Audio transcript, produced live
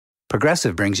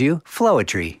Progressive brings you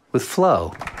Flowetry with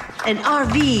Flow. An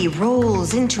RV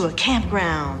rolls into a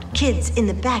campground. Kids in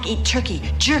the back eat turkey,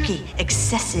 jerky,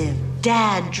 excessive.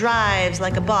 Dad drives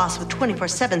like a boss with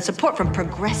 24/7 support from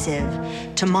Progressive.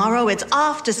 Tomorrow it's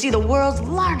off to see the world's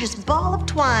largest ball of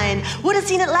twine. Would have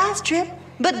seen it last trip,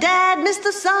 but Dad missed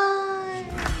the sign.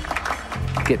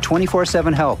 Get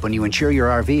 24/7 help when you insure your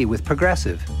RV with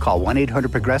Progressive. Call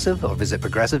 1-800-PROGRESSIVE or visit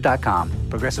Progressive.com.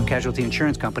 Progressive Casualty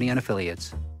Insurance Company and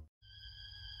Affiliates.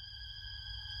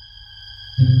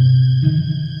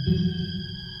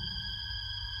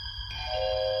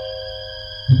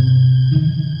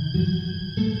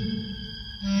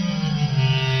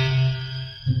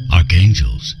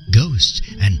 Archangels, ghosts,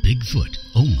 and Bigfoot.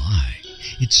 Oh my.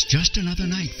 It's just another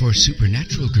night for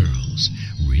Supernatural Girls.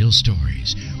 Real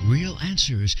stories, real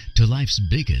answers to life's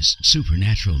biggest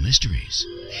supernatural mysteries.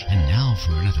 And now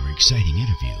for another exciting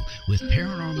interview with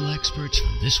paranormal experts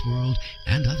from this world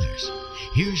and others.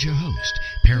 Here's your host,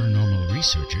 paranormal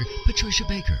researcher Patricia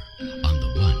Baker, on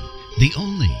the one, the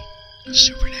only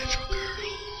Supernatural Girls.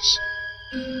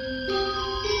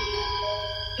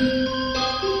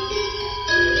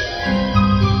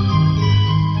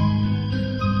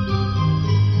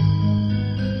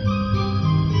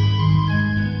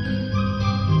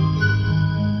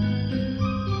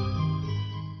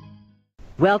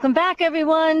 Welcome back,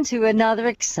 everyone, to another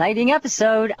exciting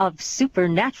episode of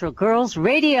Supernatural Girls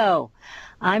Radio.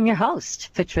 I'm your host,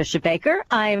 Patricia Baker.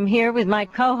 I am here with my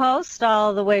co-host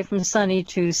all the way from sunny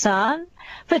Tucson,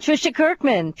 Patricia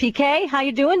Kirkman. PK, how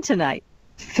you doing tonight?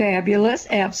 Fabulous,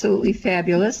 absolutely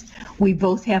fabulous. We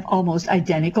both have almost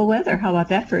identical weather. How about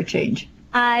that for a change?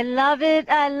 I love it.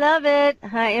 I love it.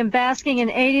 I am basking in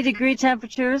 80-degree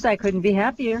temperatures. I couldn't be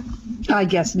happier. I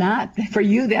guess not. For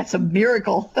you, that's a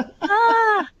miracle.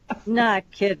 Not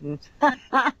kidding.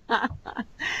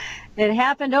 It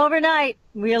happened overnight.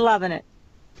 We're loving it.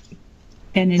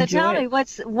 And enjoy so tell me,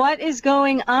 what is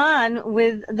going on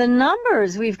with the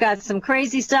numbers? We've got some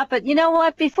crazy stuff, but you know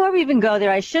what? Before we even go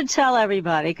there, I should tell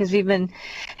everybody, because we've been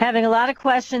having a lot of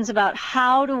questions about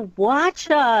how to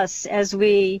watch us as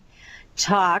we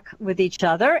talk with each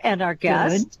other and our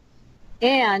guests. Good.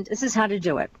 And this is how to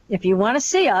do it. If you want to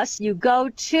see us, you go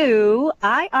to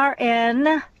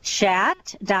irnchat.com.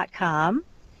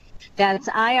 That's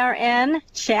irnchat.com.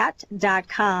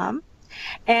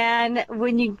 And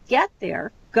when you get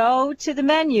there, go to the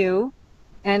menu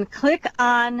and click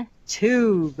on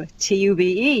Tube,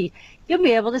 T-U-B-E. You'll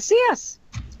be able to see us.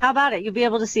 How about it? You'll be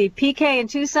able to see PK in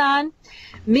Tucson,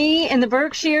 me in the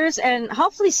Berkshires, and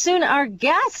hopefully soon our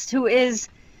guest, who is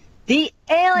the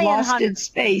alien Lost hunter. In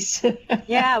space.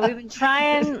 Yeah, we've been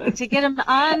trying to get him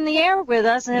on the air with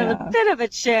us and have a bit of a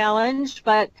challenge,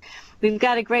 but we've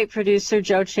got a great producer,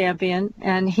 Joe Champion,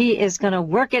 and he is going to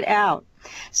work it out.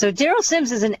 So Derrel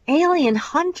Sims is an alien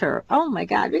hunter. Oh, my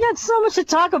God. We got so much to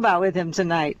talk about with him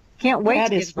tonight. Can't wait to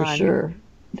get him on. That is for sure.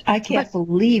 I can't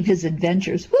believe his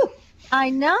adventures. Woo! I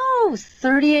know,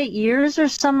 38 years or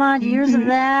some odd years of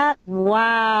that.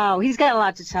 Wow. He's got a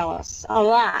lot to tell us. A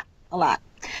lot.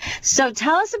 So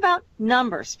tell us about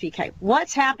numbers, PK.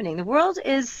 What's happening? The world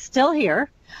is still here.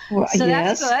 Well, so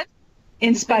yes. That's good.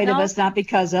 In spite of us, not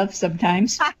because of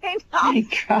sometimes. I know.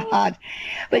 Thank God.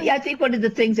 But yeah, I think one of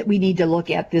the things that we need to look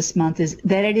at this month is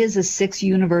that it is a 6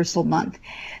 universal month.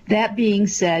 That being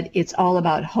said, it's all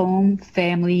about home,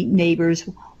 family, neighbors,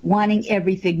 wanting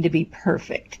everything to be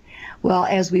perfect. Well,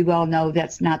 as we well know,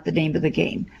 that's not the name of the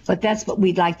game, but that's what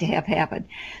we'd like to have happen.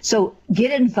 So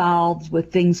get involved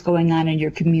with things going on in your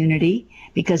community,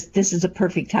 because this is a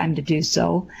perfect time to do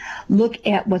so. Look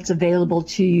at what's available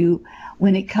to you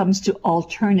when it comes to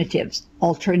alternatives,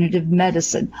 alternative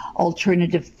medicine,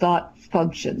 alternative thought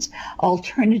functions,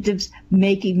 alternatives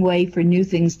making way for new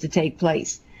things to take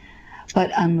place. But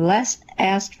unless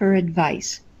asked for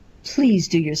advice, please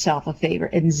do yourself a favor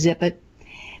and zip it,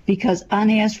 because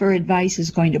unasked for advice is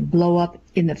going to blow up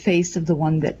in the face of the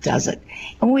one that does it.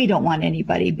 And we don't want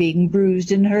anybody being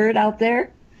bruised and hurt out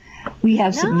there. We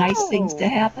have some nice things to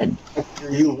happen.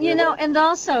 You know, and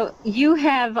also you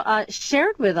have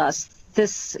shared with us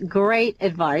this great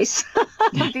advice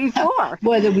before.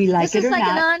 Whether we like it or not. This is like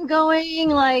an ongoing,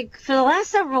 for the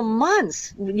last several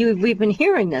months, we've been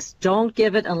hearing this. Don't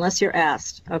give it unless you're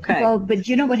asked. Okay. Well, but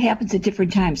you know what happens at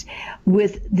different times?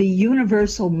 With the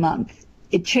universal month,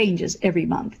 it changes every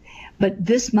month. But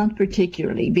this month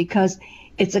particularly, because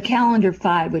it's a calendar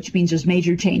 5, which means there's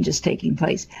major changes taking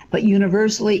place. But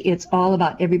universally, it's all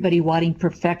about everybody wanting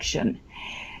perfection.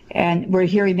 And we're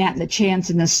hearing that in the chants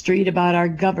in the street about our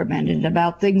government and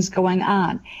about things going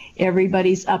on.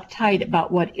 Everybody's uptight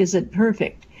about what isn't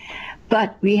perfect.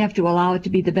 But we have to allow it to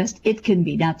be the best it can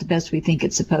be, not the best we think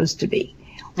it's supposed to be.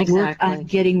 Exactly. Work on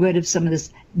getting rid of some of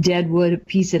this dead wood a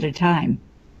piece at a time.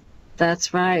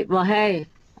 That's right. Well, hey,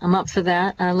 I'm up for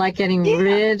that. I like getting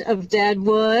rid of dead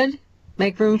wood,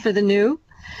 make room for the new.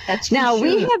 That's for now, sure.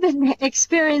 we have been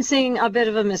experiencing a bit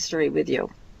of a mystery with you.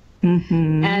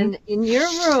 Mm-hmm. And in your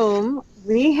room,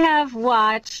 we have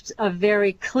watched a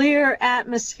very clear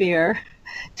atmosphere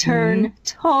turn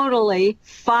totally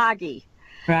foggy.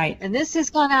 Right. And this has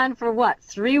gone on for what,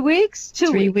 3 weeks? 2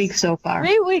 weeks? 3 weeks so far.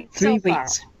 3 weeks. 3 so far.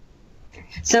 weeks.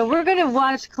 So we're going to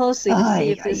watch closely to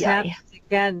see if this happens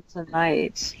again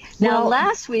tonight. Now,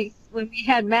 last week when we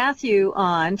had Matthew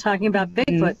on talking about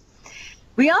Bigfoot,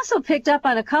 we also picked up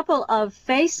on a couple of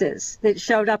faces that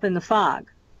showed up in the fog.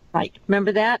 Right.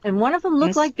 Remember that? And one of them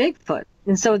looked like Bigfoot.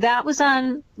 And so that was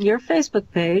on your Facebook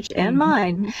page and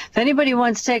mine. If anybody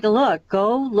wants to take a look,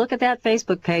 go look at that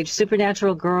Facebook page,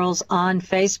 Supernatural Girlz on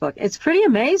Facebook. It's pretty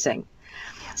amazing.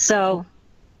 So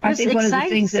I think one of the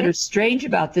things that are strange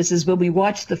about this is when we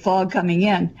watched the fog coming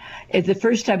in, the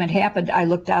first time it happened, I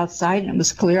looked outside and it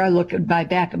was clear. I looked at my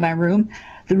back of my room.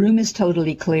 The room is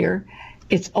totally clear.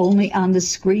 It's only on the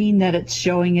screen that it's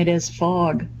showing it as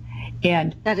fog.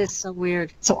 And that is so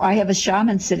weird. So I have a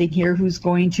shaman sitting here who's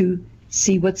going to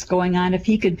see what's going on if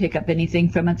he can pick up anything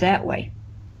from it that way.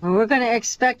 Well, we're going to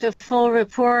expect a full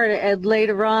report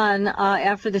later on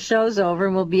after the show's over,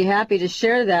 and we'll be happy to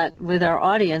share that with our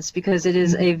audience because it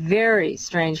is a very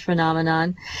strange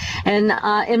phenomenon. And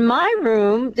in my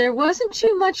room, there wasn't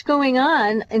too much going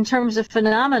on in terms of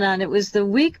phenomenon. It was the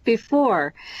week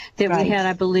before that we had,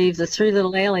 I believe, the 3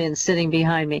 little aliens sitting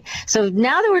behind me. So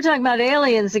now that we're talking about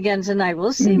aliens again tonight,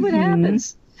 we'll see what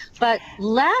happens. But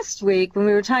last week when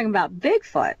we were talking about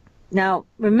Bigfoot, now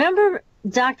remember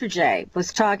Dr. J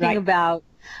was talking about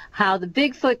how the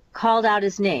Bigfoot called out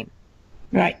his name.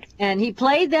 Right. And he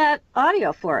played that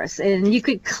audio for us, and you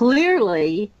could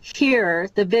clearly hear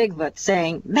the Bigfoot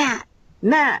saying, Matt,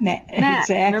 Matt, Matt.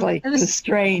 Exactly. It was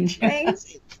strange.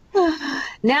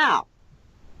 Now,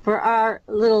 for our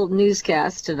little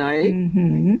newscast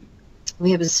tonight,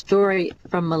 we have a story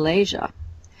from Malaysia.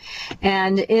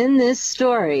 And in this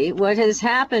story, what has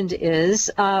happened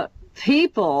is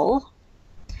people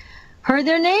heard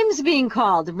their names being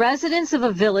called. The residents of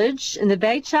a village in the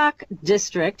Bachok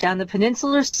district on the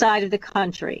peninsular side of the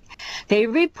country. They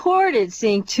reported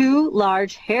seeing 2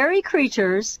 large hairy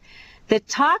creatures that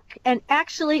talk and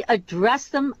actually address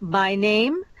them by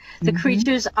name. The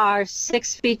creatures are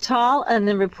 6 feet tall, and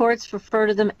the reports refer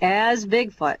to them as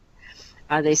Bigfoot.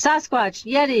 Are they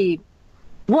Sasquatch, Yeti?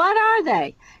 What are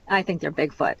they? I think they're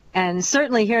Bigfoot. And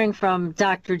certainly hearing from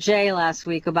Dr. J last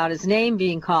week about his name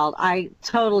being called, I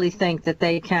totally think that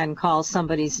they can call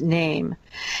somebody's name.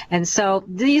 And so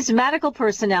these medical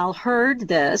personnel heard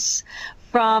this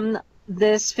from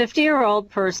this 50-year-old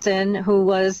person who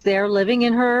was there living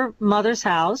in her mother's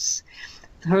house,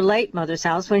 her late mother's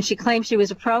house, when she claimed she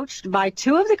was approached by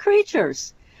 2 of the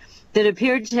creatures that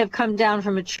appeared to have come down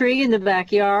from a tree in the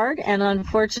backyard. And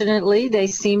unfortunately, they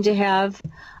seemed to have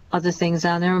other things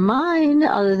on their mind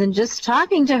other than just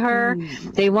talking to her.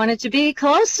 They wanted to be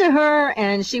close to her,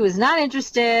 and she was not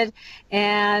interested,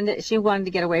 and she wanted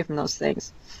to get away from those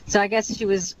things. So I guess she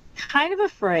was kind of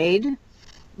afraid,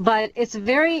 but it's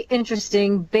very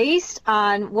interesting based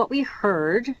on what we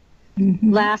heard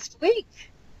last week.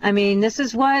 I mean, this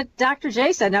is what Dr.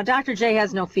 J said. Now, Dr. J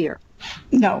has no fear.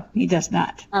 No, he does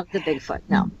not. Of the Bigfoot,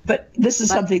 no. But this is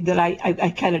something that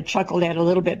I kind of chuckled at a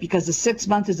little bit because the 6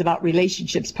 month is about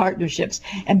relationships, partnerships,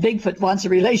 and Bigfoot wants a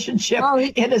relationship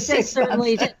in a 6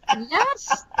 months.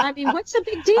 Yes. I mean, what's the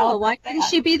big deal? Why couldn't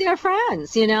she be their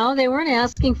friends? You know, they weren't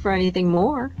asking for anything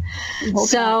more.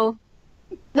 So,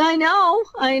 I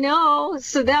know.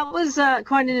 So that was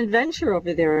quite an adventure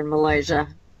over there in Malaysia.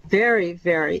 Very,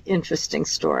 very interesting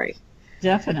story.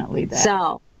 Definitely that.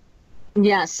 So,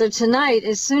 yeah, so tonight,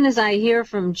 as soon as I hear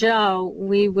from Joe,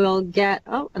 we will get,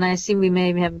 and I see we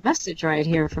may have a message right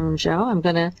here from Joe. I'm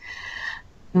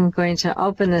going to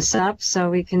open this up so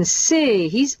we can see.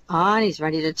 He's on, he's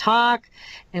ready to talk,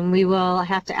 and we will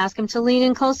have to ask him to lean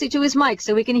in closely to his mic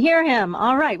so we can hear him.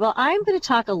 All right, well, I'm going to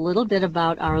talk a little bit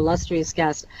about our illustrious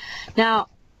guest. Now,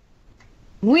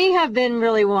 we have been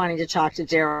really wanting to talk to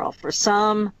Derrel for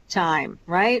some time,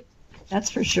 right? That's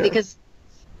for sure. Because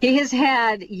He has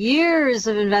had years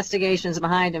of investigations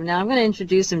behind him. Now, I'm going to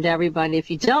introduce him to everybody.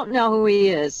 If you don't know who he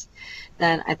is,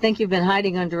 then I think you've been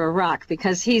hiding under a rock,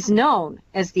 because he's known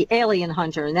as the alien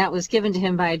hunter, and that was given to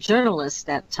him by a journalist,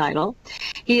 that title.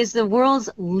 He is the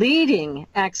world's leading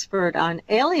expert on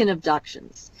alien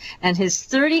abductions, and his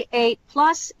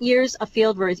 38-plus years of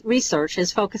field research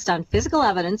has focused on physical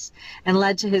evidence and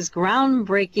led to his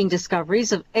groundbreaking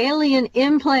discoveries of alien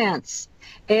implants,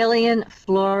 alien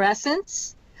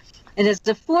fluorescence. And as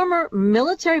the former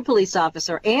military police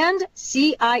officer and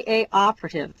CIA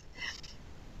operative,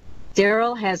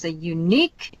 Derrel has a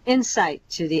unique insight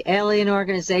to the alien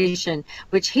organization,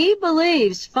 which he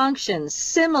believes functions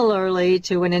similarly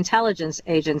to an intelligence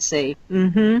agency.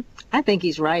 I think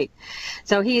he's right.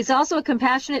 So he is also a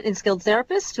compassionate and skilled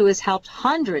therapist who has helped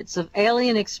hundreds of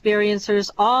alien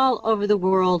experiencers all over the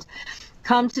world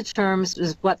come to terms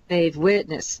with what they've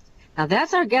witnessed. Now,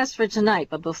 that's our guest for tonight.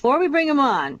 But before we bring him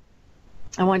on,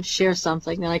 I want to share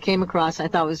something that I came across I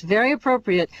thought was very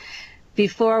appropriate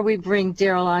before we bring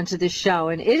Derrel onto the show.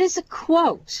 And it is a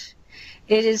quote.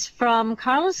 It is from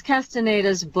Carlos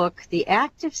Castaneda's book, The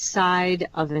Active Side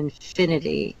of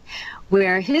Infinity,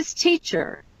 where his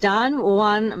teacher, Don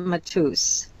Juan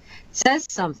Matus, says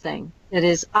something that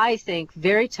is, I think,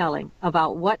 very telling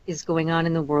about what is going on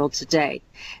in the world today.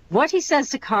 What he says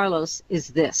to Carlos is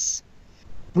this: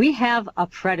 we have a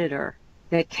predator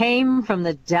that came from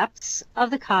the depths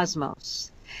of the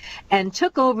cosmos and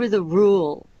took over the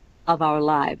rule of our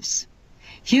lives.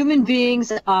 Human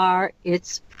beings are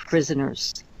its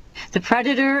prisoners. The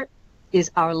predator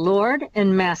is our Lord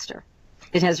and Master.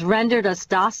 It has rendered us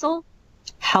docile,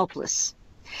 helpless.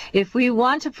 If we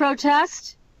want to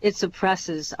protest, it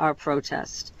suppresses our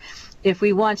protest. If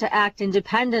we want to act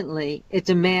independently, it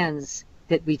demands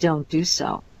that we don't do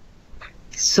so.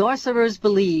 Sorcerers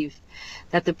believe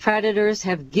that the predators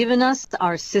have given us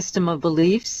our system of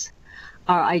beliefs,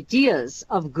 our ideas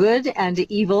of good and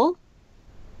evil,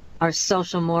 our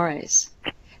social mores.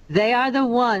 They are the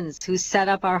ones who set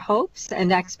up our hopes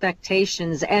and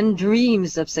expectations and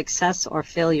dreams of success or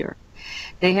failure.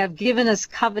 They have given us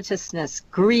covetousness,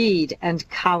 greed, and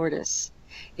cowardice.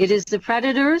 It is the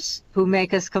predators who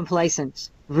make us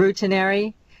complacent,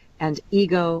 routinary, and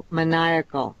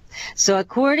egomaniacal. So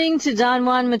according to Don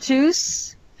Juan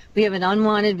Matus, we have an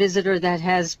unwanted visitor that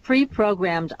has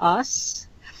pre-programmed us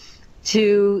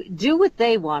to do what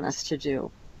they want us to do.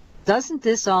 Doesn't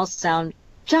this all sound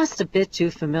just a bit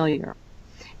too familiar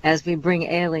as we bring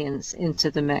aliens into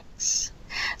the mix?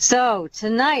 So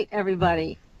tonight,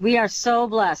 everybody, we are so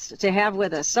blessed to have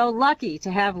with us, so lucky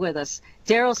to have with us,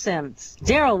 Derrel Sims.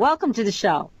 Derrel, welcome to the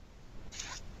show.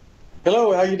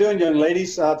 Hello, how you doing, young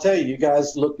ladies? I'll tell you, you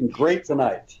guys looking great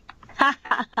tonight.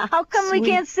 How come Sweet we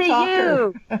can't see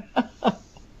talker. you?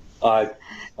 I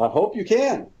hope you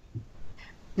can.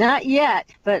 Not yet,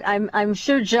 but I'm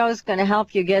sure Joe's going to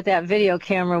help you get that video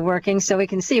camera working so we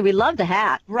can see. We love the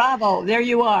hat. Bravo, there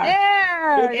you are.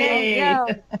 There Yay.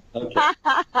 you go. Okay.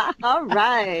 All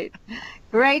right.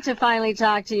 Great to finally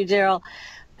talk to you, Derrel.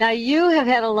 Now, you have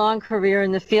had a long career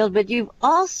in the field, but you've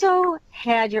also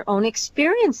had your own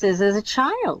experiences as a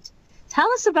child.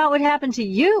 Tell us about what happened to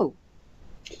you.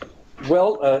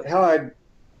 Well, how I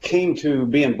came to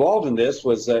be involved in this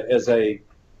was as I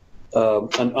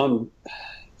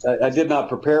did not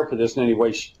prepare for this in any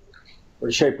way,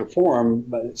 shape, or form,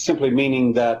 but simply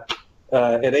meaning that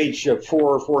at age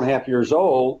 4.5 years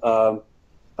old,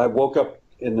 I woke up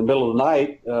in the middle of the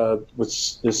night with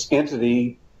this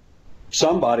entity.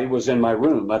 Somebody was in my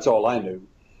room. That's all I knew.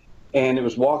 And it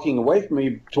was walking away from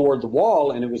me toward the wall,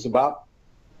 and it was about,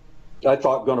 I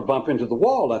thought, going to bump into the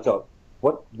wall. I thought,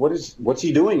 what's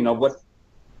he doing? You know, what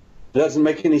doesn't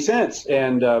make any sense.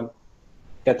 And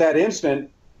at that instant,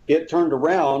 it turned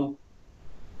around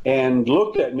and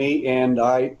looked at me, and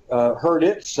I heard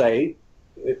it say,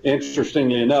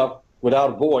 interestingly enough, without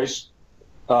a voice,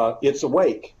 it's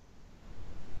awake.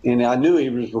 And I knew he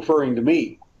was referring to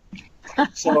me.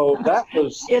 So that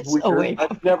was It's weird. awake.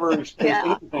 I've never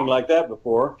experienced anything like that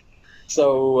before.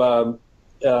 So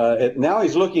now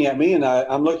he's looking at me, and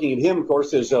I'm looking at him. Of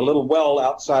course, there's a little well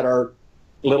outside our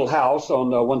little house on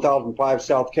 1005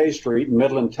 South K Street in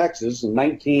Midland, Texas, in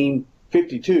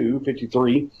 1952,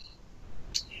 53.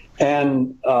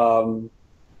 And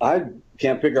I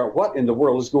can't figure out what in the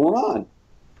world is going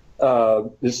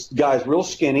on. This guy's real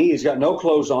skinny. He's got no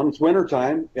clothes on. It's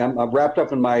wintertime. I'm wrapped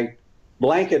up in my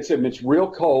blankets, and it's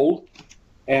real cold.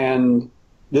 And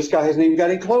this guy hasn't even got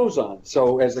any clothes on.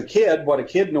 So as a kid, what a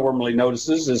kid normally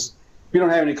notices is if you don't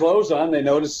have any clothes on, they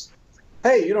notice,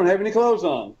 hey, you don't have any clothes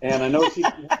on. And I noticed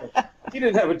he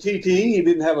didn't have a TT. He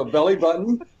didn't have a belly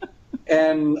button.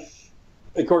 And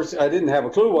of course, I didn't have a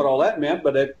clue what all that meant,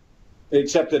 but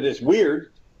except that it's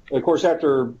weird. Of course,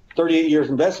 after 38 years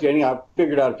investigating, I've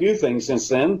figured out a few things since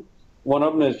then. One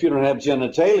of them is if you don't have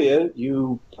genitalia,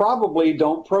 you probably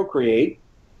don't procreate.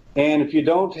 And if you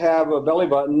don't have a belly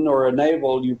button or a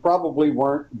navel, you probably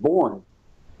weren't born.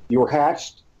 You were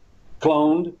hatched,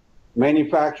 cloned,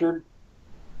 manufactured,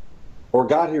 or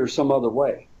got here some other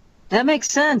way. That makes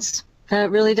sense.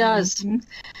 That really does. Mm-hmm.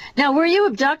 Now, were you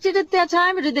abducted at that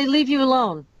time, or did they leave you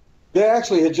alone? They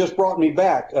actually had just brought me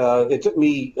back. It took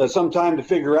me some time to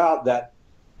figure out that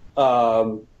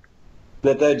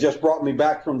that they just brought me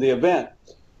back from the event.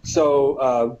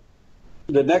 So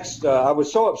the next, I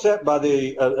was so upset by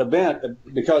the event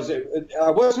because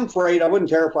I wasn't afraid, I wasn't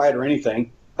terrified or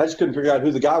anything. I just couldn't figure out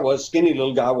who the guy was, skinny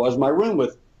little guy was in my room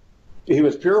with. He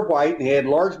was pure white and he had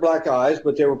large black eyes,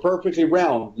 but they were perfectly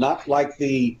round, not like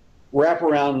the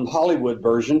wraparound Hollywood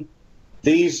version.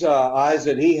 These eyes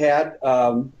that he had,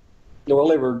 well,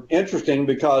 they were interesting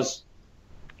because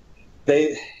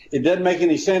it doesn't make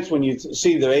any sense when you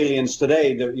see the aliens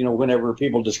today, that, you know, whenever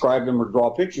people describe them or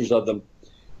draw pictures of them.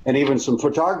 And even some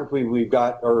photography we've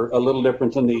got are a little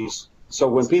different than these. So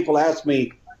when people ask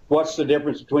me, what's the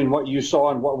difference between what you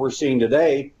saw and what we're seeing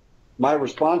today, my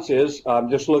response is, I'm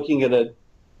just looking at a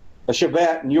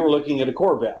Chevette and you're looking at a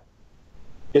Corvette.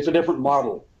 It's a different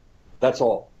model. That's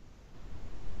all.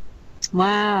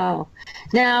 Wow.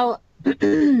 Now,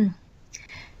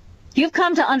 you've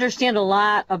come to understand a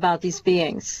lot about these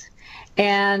beings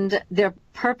and their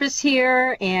purpose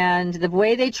here and the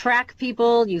way they track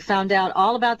people. You found out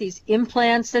all about these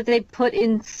implants that they put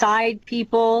inside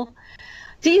people.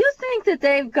 Do you think that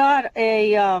they've got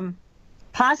a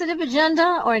positive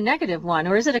agenda or a negative one,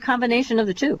 or is it a combination of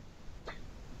the two?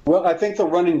 Well, I think they're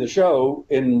running the show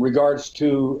in regards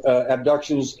to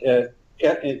abductions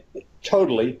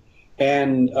totally.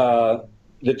 And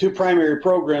the two primary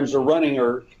programs they're running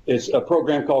is a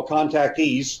program called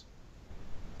Contactees,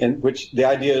 in which the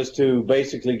idea is to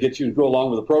basically get you to go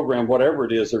along with the program, whatever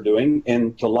it is they're doing,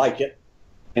 and to like it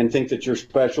and think that you're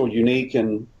special, unique,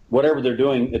 and whatever they're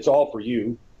doing, it's all for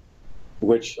you,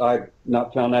 which I've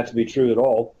not found that to be true at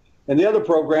all. And the other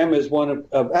program is one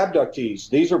of abductees.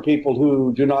 These are people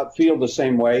who do not feel the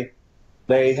same way.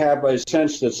 They have a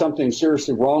sense that something's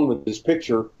seriously wrong with this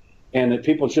picture and that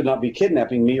people should not be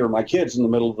kidnapping me or my kids in the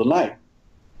middle of the night.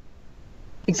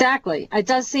 Exactly. It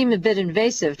does seem a bit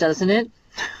invasive, doesn't it?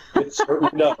 It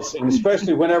certainly does. And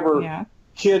especially whenever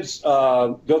kids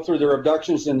go through their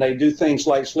abductions and they do things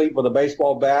like sleep with a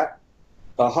baseball bat,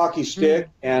 a hockey stick,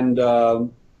 and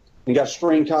got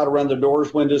string tied around the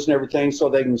doors, windows, and everything so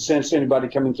they can sense anybody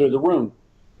coming through the room.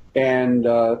 And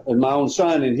my own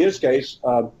son, in his case,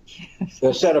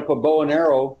 set up a bow and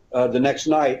arrow the next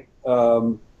night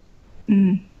in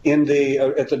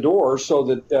at the door so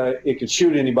that it could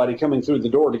shoot anybody coming through the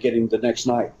door to get him the next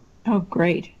night. Oh,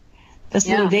 great. That's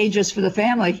a little dangerous for the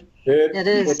family. It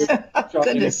is.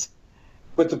 Goodness.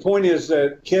 But the point is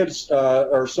that kids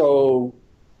are so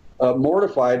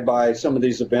mortified by some of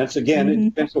these events. Again, it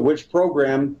depends on which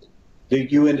program that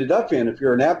you ended up in. If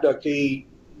you're an abductee,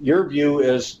 your view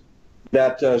is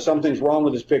that something's wrong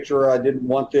with this picture. I didn't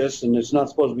want this, and it's not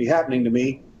supposed to be happening to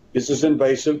me. This is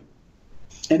invasive.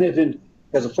 And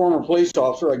as a former police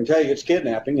officer, I can tell you it's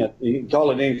kidnapping. You can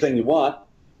call it anything you want.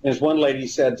 And as one lady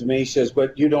said to me, she says,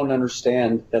 but you don't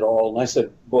understand at all. And I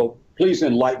said, well, please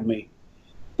enlighten me.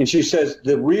 And she says,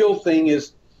 the real thing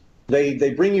is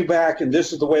they bring you back, and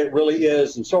this is the way it really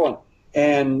is, and so on.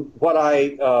 And what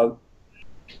I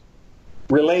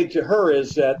relayed to her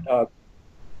is that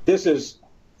this is,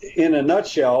 in a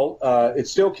nutshell, it's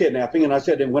still kidnapping. And I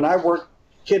said, and when I work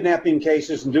kidnapping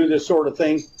cases and do this sort of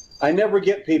thing, I never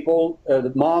get people,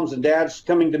 the moms and dads,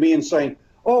 coming to me and saying,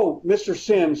 oh, Mr.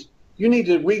 Sims, you need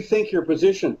to rethink your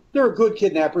position. There are good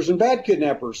kidnappers and bad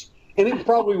kidnappers. And it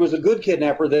probably was a good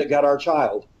kidnapper that got our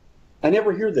child. I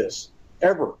never hear this,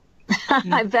 ever.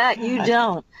 I bet you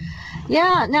don't.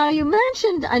 Yeah. Now, you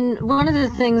mentioned in one of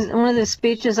the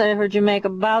speeches I heard you make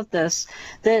about this,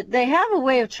 that they have a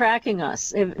way of tracking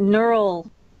us, neural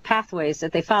pathways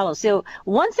that they follow. So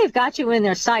once they've got you in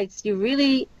their sights, you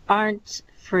really aren't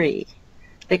free.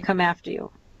 They come after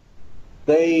you.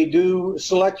 They do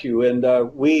select you, and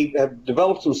we have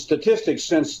developed some statistics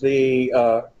since the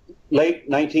late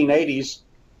 1980s,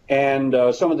 and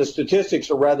some of the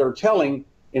statistics are rather telling,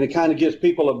 and it kind of gives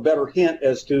people a better hint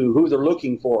as to who they're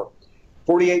looking for.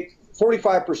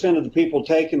 45% of the people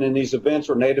taken in these events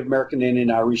are Native American, Indian,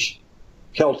 Irish,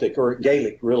 Celtic, or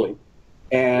Gaelic, really.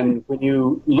 And when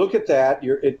you look at that,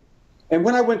 and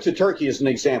when I went to Turkey as an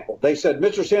example, they said,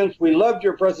 Mr. Sims, we loved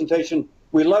your presentation,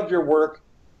 we loved your work,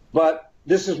 but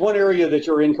this is one area that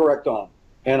you're incorrect on.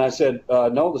 And I said,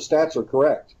 no, the stats are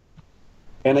correct.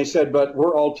 And they said, but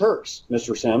we're all Turks,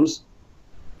 Mr. Sims.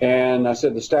 And I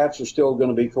said, the stats are still going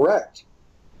to be correct.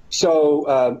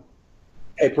 So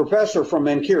a professor from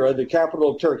Ankara, the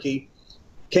capital of Turkey,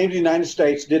 came to the United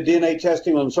States, did DNA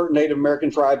testing on certain Native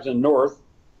American tribes in the north,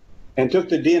 and took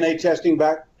the DNA testing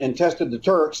back and tested the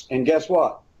Turks. And guess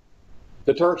what?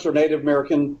 The Turks are Native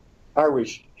American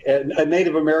Irish, a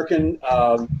Native American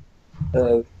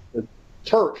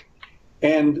Turk.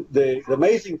 And the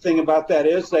amazing thing about that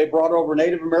is they brought over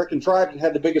Native American tribes and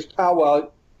had the biggest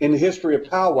powwow in the history of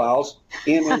powwows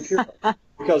in Ankara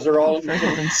because they're all. For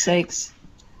heaven's sakes.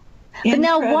 But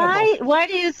now, Incredible. why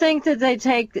do you think that they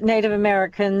take Native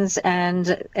Americans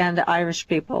and Irish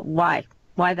people? Why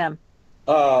them?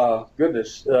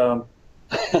 Goodness.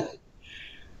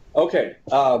 Okay.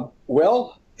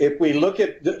 Well, if we look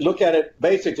at it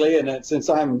basically, and since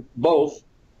I'm both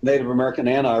Native American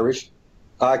and Irish,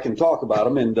 I can talk about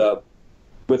them and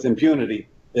with impunity,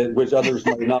 which others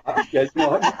may not. You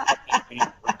know,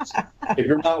 if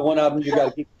you're not one of them, you got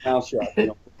to keep your mouth shut. You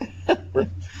know, we're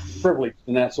privileged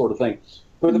and that sort of thing.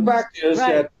 But the fact is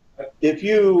that if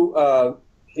you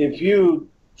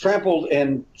traveled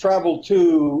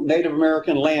to Native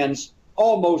American lands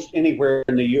almost anywhere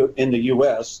in the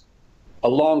U.S. a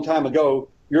long time ago,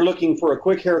 you're looking for a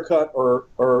quick haircut or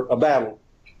a battle.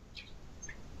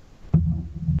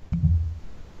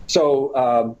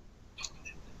 So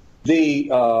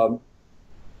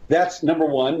that's number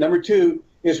one. Number two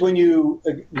is when you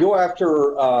go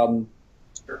after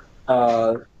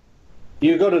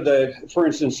you go to for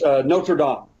instance, Notre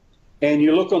Dame, and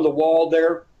you look on the wall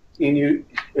there, and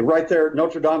right there,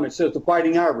 Notre Dame, it says the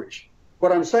Fighting Irish.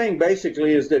 What I'm saying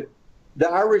basically is that the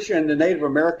Irish and the Native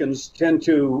Americans tend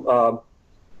to,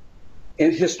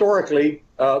 and historically,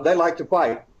 they like to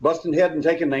fight. Busting head and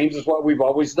taking names is what we've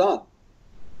always done.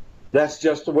 That's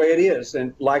just the way it is,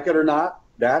 and like it or not,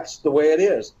 that's the way it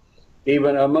is.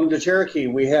 Even among the Cherokee,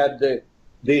 we had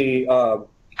the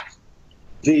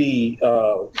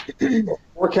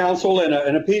war council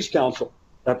and a peace council,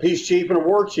 a peace chief and a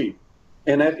war chief,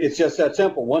 and it's just that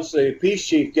simple. Once the peace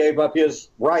chief gave up his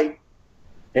right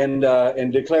and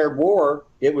declared war,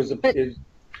 it was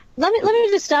Let me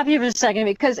just stop you for a second,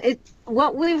 because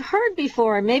what we've heard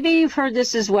before, and maybe you've heard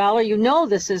this as well, or you know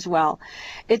this as well,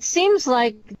 it seems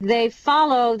like they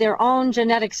follow their own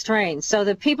genetic strain. So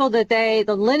the people the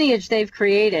lineage they've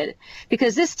created,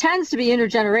 because this tends to be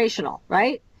intergenerational,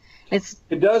 right?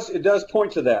 It does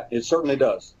point to that. It certainly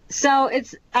does. So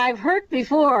I've heard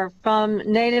before from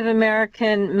Native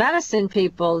American medicine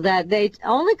people that they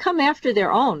only come after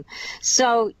their own.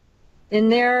 So in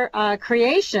their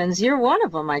creations, you're one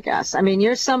of them, I guess. I mean,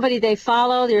 you're somebody they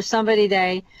follow. You're somebody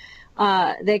they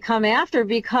come after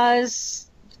because,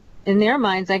 in their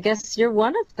minds, I guess you're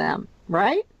one of them,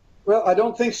 right? Well, I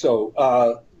don't think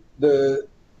so. The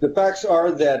facts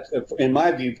are that, in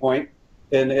my viewpoint,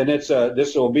 and it's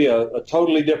this will be a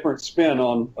totally different spin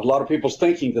on a lot of people's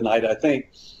thinking tonight, I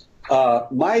think.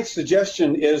 My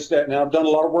suggestion is that, now I've done a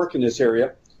lot of work in this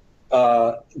area,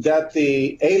 that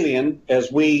the alien,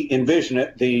 as we envision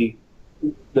it,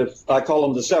 I call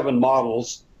them the 7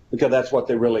 models, because that's what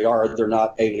they really are. They're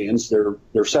not aliens. They're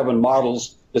 7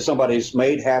 models that somebody's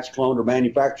made, hatched, cloned, or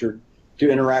manufactured to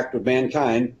interact with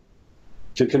mankind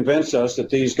to convince us that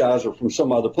these guys are from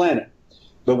some other planet.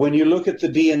 But when you look at the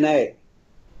DNA,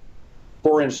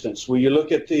 for instance, when you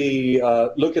look at the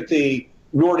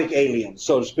Nordic alien,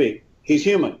 so to speak, he's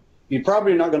human. You're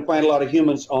probably not going to find a lot of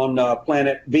humans on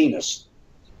planet Venus.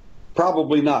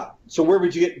 Probably not. So where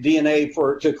would you get DNA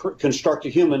to construct a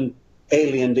human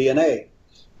alien DNA?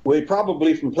 Well,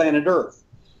 probably from planet Earth.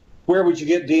 Where would you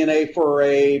get DNA for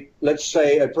let's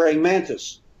say, a praying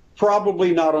mantis?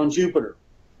 Probably not on Jupiter.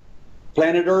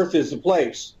 Planet Earth is the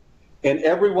place. And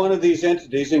every one of these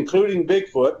entities, including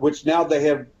Bigfoot, which now they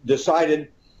have decided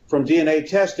from DNA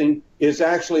testing is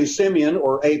actually simian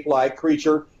or ape-like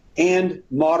creature, and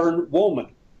modern woman.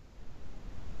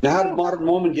 Now, how did modern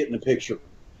woman get in the picture?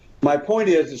 My point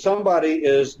is that somebody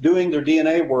is doing their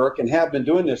DNA work and have been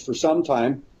doing this for some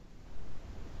time,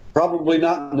 probably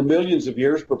not in the millions of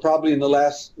years, but probably in the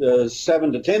last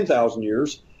 7,000 to 10,000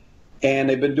 years. And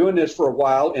they've been doing this for a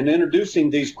while and introducing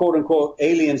these quote-unquote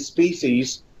alien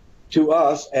species to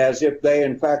us as if they,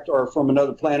 in fact, are from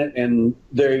another planet and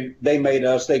they made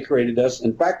us, they created us.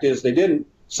 And fact is, they didn't.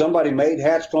 Somebody made,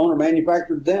 hatched, cloned, or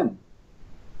manufactured them.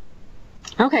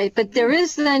 Okay, but there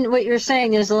is then what you're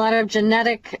saying, there's a lot of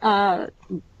genetic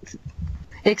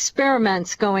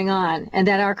experiments going on and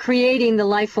that are creating the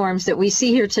life forms that we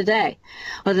see here today,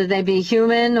 whether they be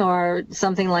human or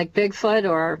something like Bigfoot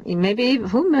or maybe,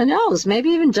 who knows, maybe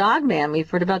even Dogman. We've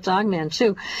heard about Dogman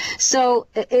too. So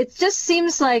it just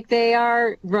seems like they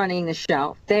are running the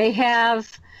show. They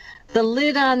have the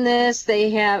lid on this.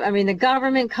 The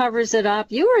government covers it up.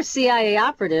 You were a CIA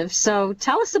operative, so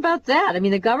tell us about that. I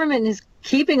mean, the government is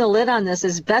keeping a lid on this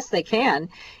as best they can,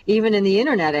 even in the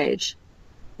internet age.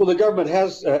 Well, the government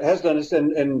has done this,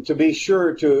 and to be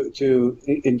sure, to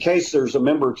in case there's a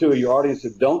member or two of your audience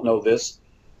that don't know this,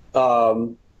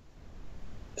 when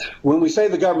we say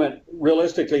the government,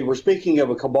 realistically, we're speaking of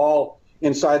a cabal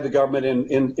inside the government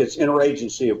in its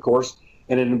interagency, of course,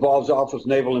 and it involves the Office of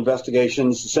Naval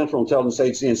Investigations, the Central Intelligence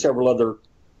Agency, and several other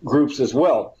groups as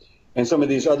well. And some of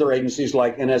these other agencies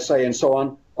like NSA and so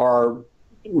on are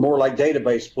more like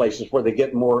database places where they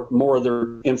get more of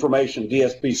their information.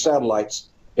 DSP satellites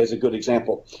is a good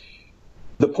example.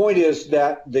 The point is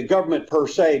that the government per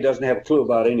se doesn't have a clue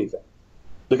about anything.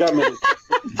 The government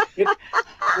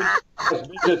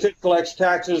it collects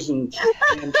taxes and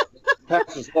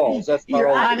passes laws. That's your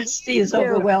honesty is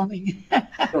overwhelming.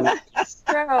 That's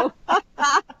true.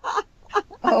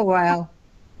 Oh, wow.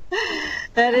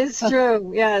 That is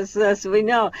true. Yes, we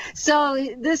know. So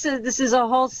this is a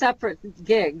whole separate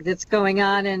gig that's going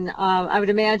on, and I would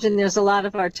imagine there's a lot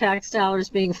of our tax dollars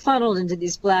being funneled into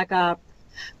these black op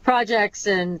projects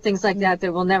and things like that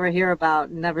we'll never hear about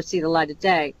and never see the light of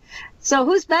day. So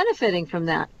who's benefiting from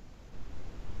that?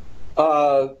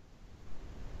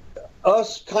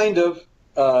 Us, kind of,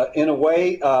 in a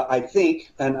way. I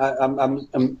think, and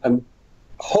I'm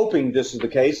hoping this is the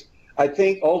case. I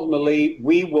think ultimately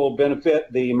we will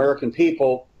benefit the American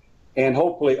people and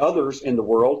hopefully others in the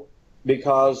world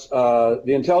because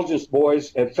the intelligence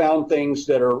boys have found things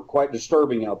that are quite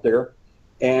disturbing out there.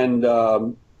 And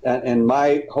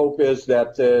my hope is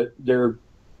that they're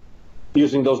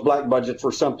using those black budgets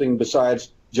for something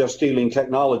besides just stealing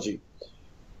technology.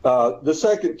 The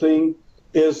second thing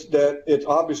is that it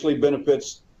obviously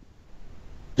benefits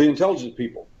the intelligence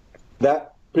people.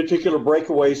 That particular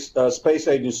breakaway space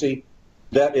agency,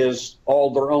 that is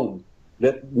all their own.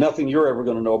 That nothing you're ever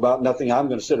going to know about, nothing I'm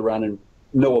going to sit around and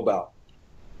know about.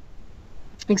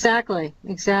 Exactly.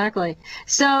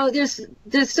 So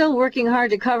they're still working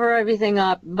hard to cover everything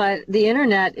up, but the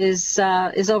internet is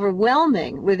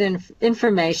overwhelming with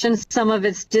information. Some of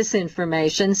it's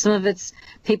disinformation, some of it's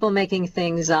people making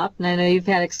things up. And I know you've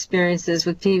had experiences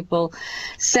with people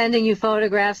sending you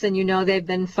photographs and you know they've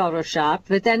been photoshopped.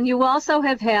 But then you also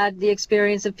have had the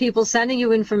experience of people sending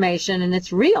you information and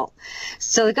it's real.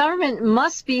 So the government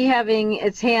must be having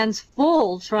its hands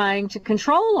full trying to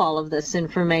control all of this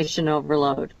information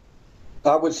overload.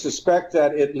 I would suspect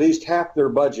that at least half their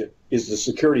budget is the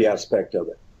security aspect of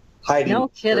it. Hiding. No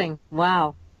kidding.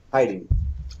 Wow. Hiding.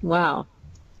 Wow.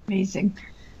 Amazing.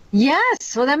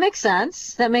 Yes. Well, that makes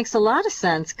sense. That makes a lot of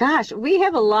sense. Gosh, we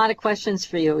have a lot of questions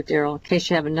for you, Derrel, in case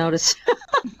you haven't noticed.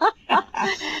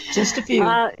 Just a few.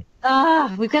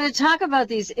 We've got to talk about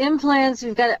these implants.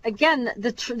 We've got, again,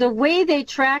 the way they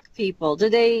track people. Do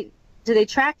they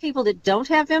track people that don't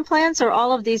have implants, or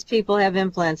all of these people have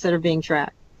implants that are being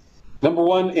tracked? Number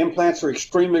one, implants are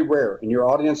extremely rare, and your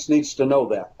audience needs to know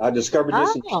that. I discovered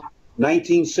this in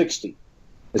 1960.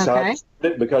 That's how I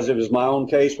discovered it, because it was my own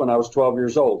case when I was 12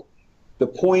 years old. The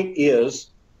point is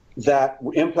that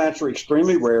implants are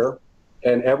extremely rare,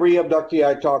 and every abductee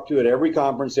I talk to at every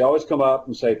conference, they always come up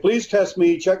and say, please test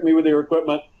me, check me with your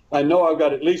equipment. I know I've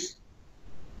got at least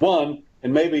one,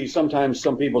 and maybe sometimes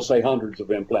some people say hundreds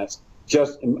of implants.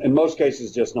 Just in most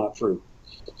cases, just not true.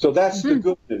 So that's the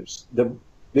good news.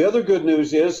 The other good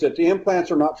news is that the implants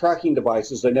are not tracking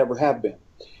devices. They never have been.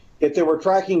 If they were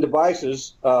tracking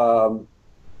devices, and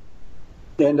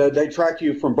they track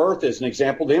you from birth, as an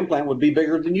example, the implant would be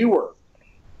bigger than you were.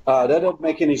 That doesn't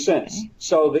make any sense.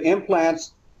 So the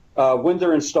implants, when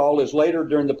they're installed, is later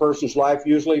during the person's life,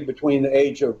 usually between the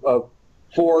age of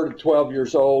 4 to 12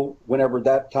 years old, whenever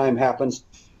that time happens.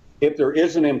 If there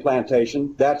is an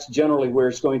implantation, that's generally where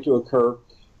it's going to occur.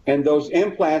 And those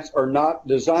implants are not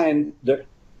designed,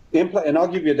 and I'll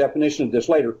give you a definition of this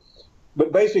later,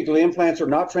 but basically implants are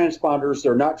not transponders,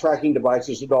 they're not tracking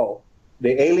devices at all.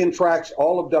 The alien tracks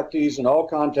all abductees and all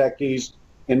contactees,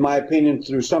 in my opinion,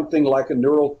 through something like a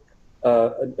neural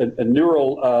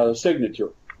signature.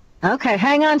 Okay,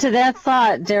 hang on to that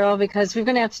thought, Derrel, because we're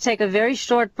going to have to take a very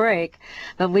short break,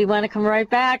 but we want to come right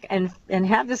back and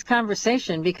have this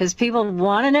conversation because people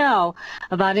want to know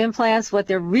about implants, what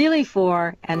they're really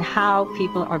for, and how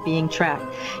people are being tracked.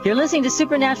 You're listening to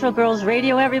Supernatural Girls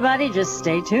Radio, everybody. Just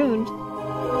stay tuned.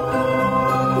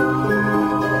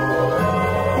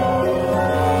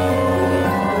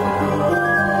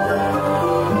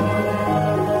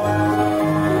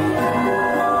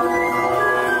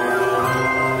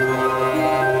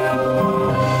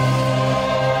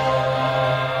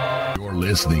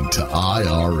 listening to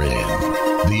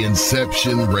IRN, the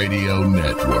Inception Radio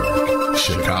Network,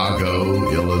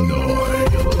 Chicago, Illinois.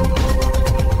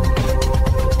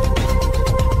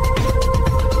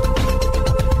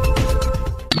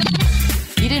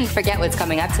 You didn't forget what's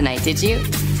coming up tonight, did you?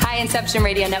 Hi, Inception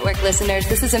Radio Network listeners.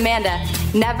 This is Amanda.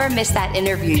 Never miss that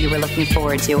interview you were looking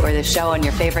forward to or the show on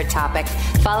your favorite topic.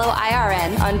 Follow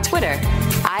IRN on Twitter,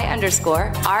 I_R_N,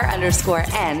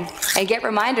 and get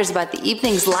reminders about the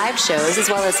evening's live shows as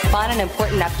well as fun and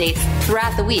important updates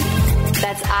throughout the week.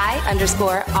 That's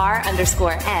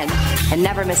I_R_N, and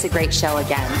never miss a great show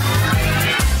again.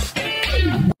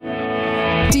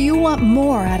 Do you want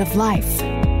more out of life?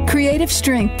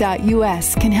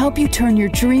 CreativeStrength.us can help you turn your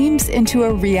dreams into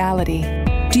a reality.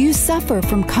 Do you suffer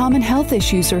from common health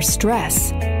issues or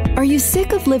stress? Are you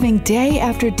sick of living day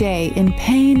after day in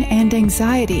pain and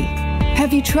anxiety?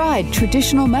 Have you tried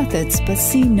traditional methods but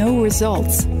see no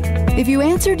results? If you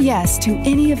answered yes to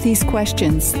any of these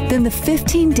questions, then the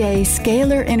 15-day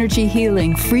Scalar Energy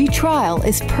Healing free trial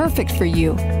is perfect for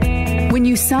you. When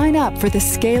you sign up for the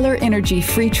Scalar Energy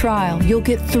free trial, you'll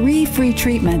get 3 free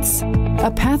treatments: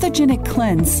 a pathogenic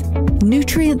cleanse,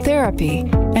 nutrient therapy,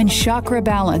 and chakra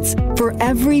balance for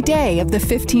every day of the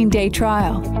 15-day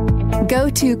trial. Go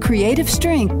to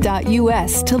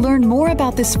CreativeStrength.us to learn more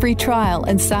about this free trial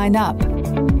and sign up.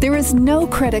 There is no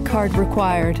credit card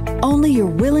required, only your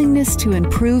willingness to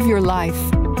improve your life.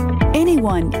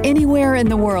 Anyone, anywhere in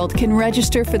the world can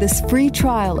register for this free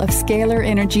trial of Scalar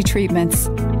Energy treatments.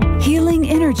 Healing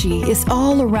energy is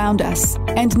all around us,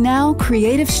 and now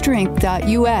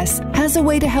CreativeStrength.us has a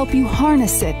way to help you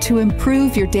harness it to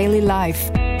improve your daily life.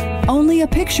 Only a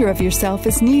picture of yourself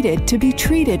is needed to be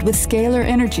treated with Scalar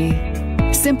Energy.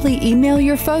 Simply email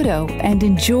your photo and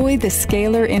enjoy the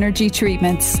Scalar Energy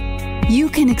treatments. You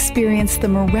can experience the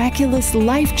miraculous,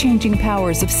 life-changing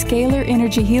powers of Scalar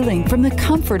Energy Healing from the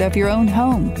comfort of your own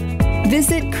home.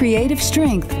 Visit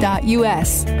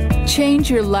CreativeStrength.us. Change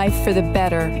your life for the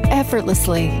better,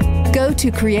 effortlessly. Go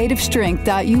to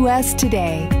CreativeStrength.us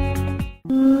today.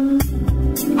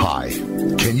 Hi,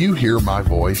 can you hear my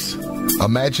voice?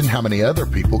 Imagine how many other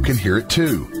people can hear it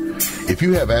too. If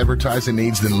you have advertising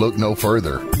needs, then look no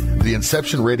further. The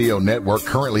Inception Radio Network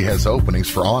currently has openings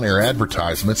for on-air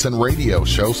advertisements and radio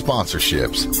show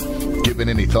sponsorships. Given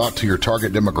any thought to your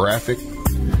target demographic?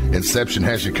 Inception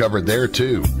has you covered there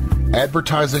too.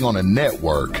 Advertising on a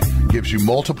network gives you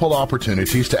multiple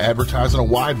opportunities to advertise on a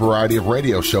wide variety of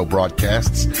radio show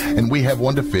broadcasts, and we have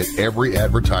one to fit every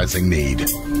advertising need.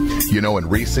 You know, in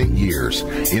recent years,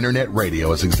 internet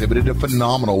radio has exhibited a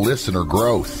phenomenal listener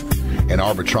growth. An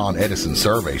Arbitron Edison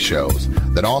survey shows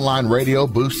that online radio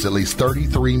boosts at least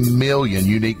 33 million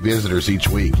unique visitors each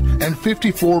week and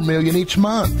 54 million each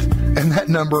month. And that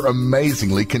number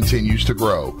amazingly continues to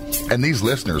grow. And these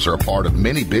listeners are a part of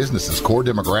many businesses' core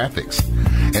demographics.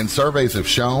 And surveys have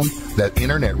shown that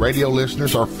internet radio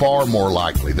listeners are far more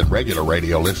likely than regular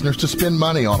radio listeners to spend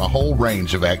money on a whole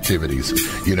range of activities.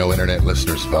 You know, internet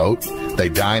listeners vote, they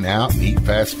dine out and eat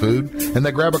fast food, and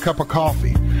they grab a cup of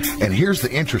coffee. And here's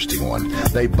the interesting one.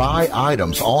 They buy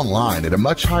items online at a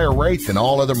much higher rate than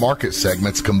all other market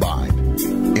segments combined.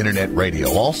 Internet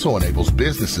radio also enables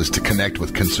businesses to connect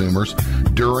with consumers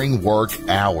during work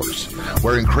hours,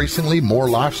 where increasingly more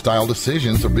lifestyle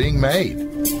decisions are being made.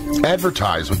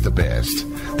 Advertise with the best.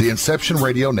 The Inception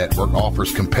Radio Network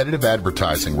offers competitive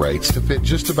advertising rates to fit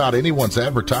just about anyone's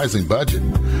advertising budget.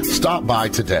 Stop by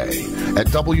today at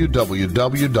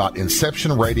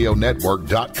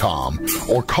www.inceptionradionetwork.com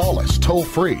or call us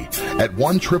toll-free at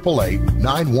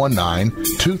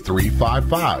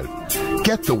 1-888-919-2355.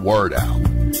 Get the word out.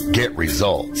 Get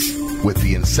results with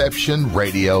the Inception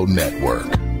Radio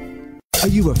Network. Are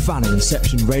you a fan of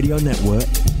Inception Radio Network?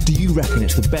 Do you reckon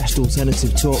it's the best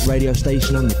alternative talk radio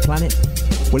station on the planet?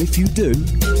 Well, if you do,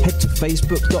 head to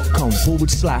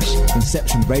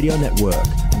facebook.com/Inception Radio Network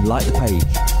and like the page.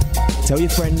 Tell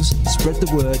your friends, spread the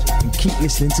word, and keep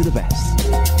listening to the best.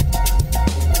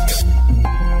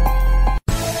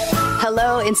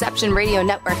 Hello, Inception Radio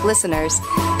Network listeners.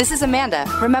 This is Amanda.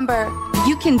 Remember,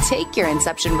 you can take your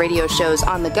Inception Radio shows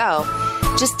on the go.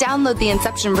 Just download the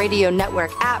Inception Radio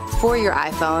Network app for your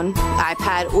iPhone,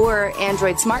 iPad, or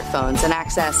Android smartphones and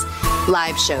access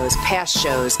live shows, past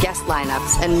shows, guest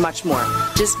lineups, and much more.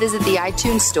 Just visit the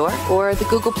iTunes Store or the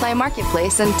Google Play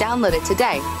Marketplace and download it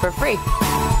today for free.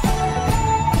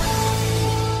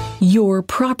 Your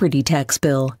property tax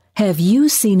bill. Have you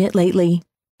seen it lately?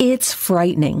 It's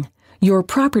frightening. Your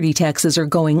property taxes are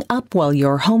going up while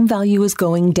your home value is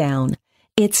going down.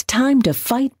 It's time to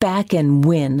fight back and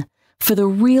win. For the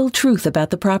real truth about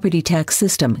the property tax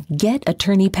system, get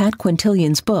attorney Pat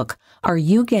Quintilian's book, Are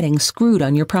You Getting Screwed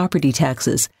on Your Property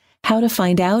Taxes? How to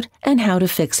Find Out and How to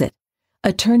Fix It.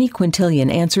 Attorney Quintilian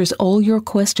answers all your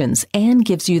questions and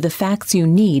gives you the facts you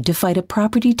need to fight a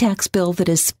property tax bill that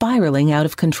is spiraling out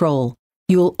of control.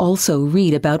 You'll also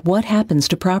read about what happens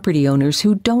to property owners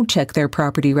who don't check their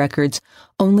property records,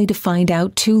 only to find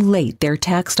out too late they're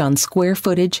taxed on square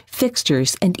footage,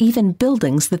 fixtures, and even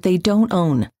buildings that they don't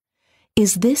own.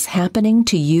 Is this happening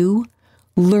to you?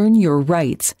 Learn your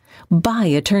rights. Buy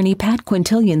attorney Pat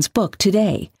Quintilian's book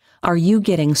today. Are You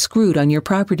Getting Screwed on Your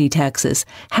Property Taxes?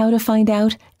 How to Find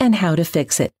Out and How to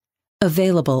Fix It.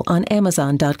 Available on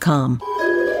Amazon.com.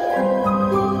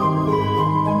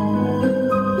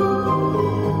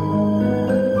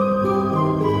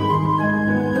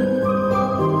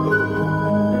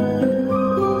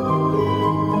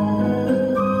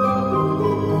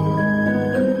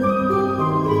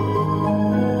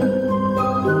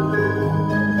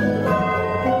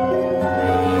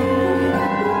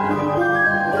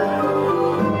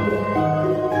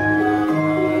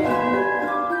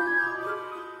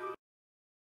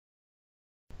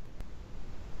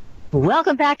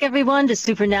 Welcome back, everyone, to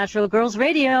Supernatural Girls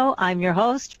Radio. I'm your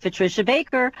host, Patricia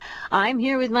Baker. I'm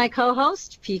here with my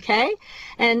co-host, PK,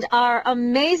 and our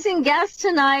amazing guest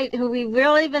tonight, who we've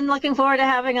really been looking forward to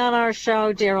having on our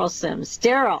show, Derrel Sims.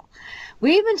 Derrel,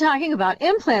 we've been talking about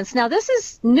implants. Now, this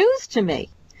is news to me,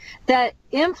 that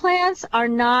implants are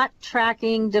not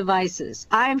tracking devices.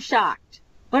 I'm shocked.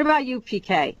 What about you,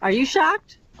 PK? Are you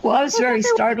shocked? Well, I was very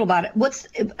startled about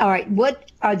it. All right,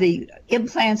 what are the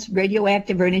implants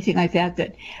radioactive or anything like that,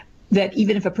 that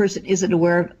even if a person isn't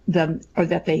aware of them or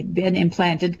that they've been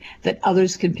implanted, that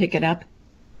others can pick it up?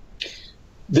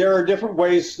 There are different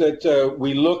ways that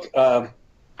we look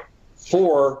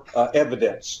for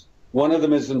evidence. One of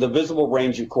them is in the visible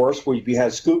range, of course, where you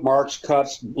have scoop marks,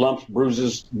 cuts, lumps,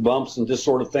 bruises, bumps, and this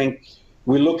sort of thing.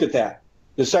 We look at that.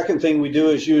 The second thing we do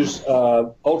is use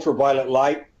ultraviolet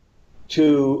light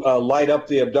to light up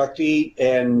the abductee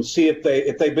and see if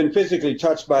they've been physically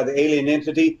touched by the alien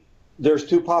entity. There's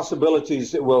two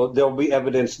possibilities that there'll be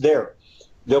evidence there.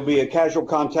 There'll be a casual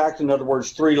contact, in other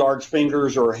words, 3 large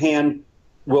fingers or a hand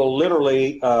will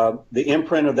literally, the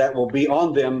imprint of that will be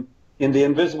on them in the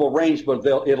invisible range, but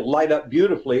it'll light up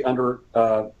beautifully under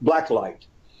black light.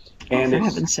 And for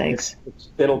heaven's sakes.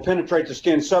 It'll penetrate the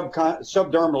skin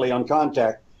subdermally on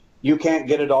contact. You can't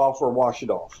get it off or wash it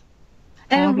off.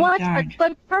 And what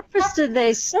purpose do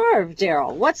they serve,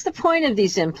 Derrel? What's the point of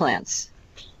these implants?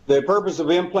 The purpose of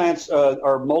implants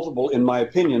are multiple, in my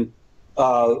opinion.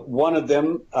 One of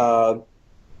them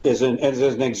as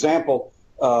an example,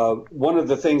 one of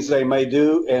the things they may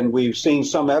do, and we've seen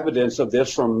some evidence of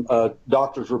this from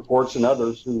doctors' reports and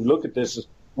others who look at this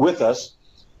with us,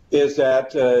 is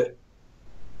that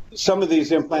some of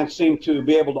these implants seem to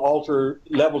be able to alter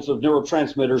levels of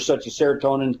neurotransmitters such as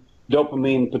serotonin,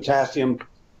 dopamine, potassium.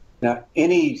 Now,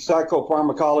 any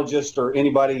psychopharmacologist or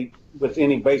anybody with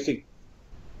any basic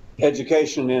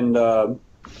education in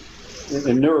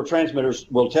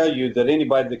neurotransmitters will tell you that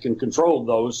anybody that can control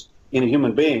those in a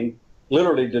human being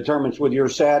literally determines whether you're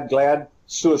sad, glad,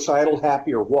 suicidal,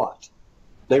 happy, or what.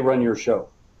 They run your show.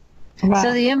 Wow.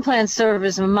 So the implants serve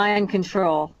as a mind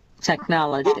control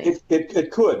technology.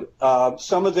 It could.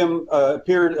 Some of them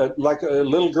appeared like a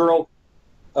little girl.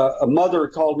 A mother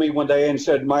called me one day and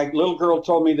said, my little girl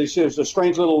told me that she was a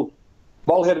strange little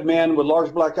bald-headed man with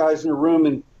large black eyes in her room,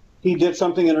 and he did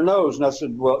something in her nose. And I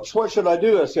said, well, what should I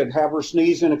do? I said, have her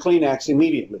sneeze in a Kleenex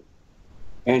immediately.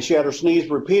 And she had her sneeze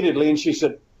repeatedly, and she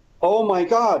said, oh, my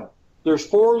God, there's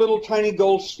 4 little tiny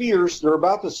gold spheres. They're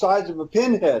about the size of a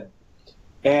pinhead.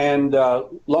 And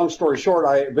long story short,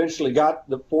 I eventually got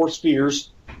the 4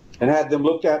 spheres and had them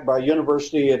looked at by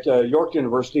university at York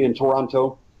University in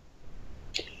Toronto.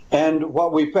 And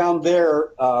what we found there,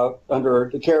 under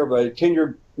the care of a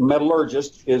tenured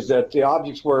metallurgist, is that the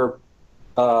objects were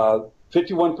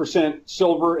 51%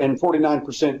 silver and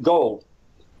 49% gold.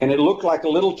 And it looked like a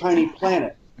little tiny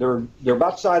planet. They're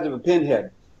about the size of a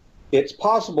pinhead. It's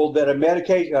possible that a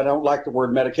medication, I don't like the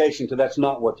word medication because that's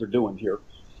not what they're doing here.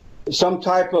 Some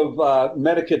type of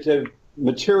medicative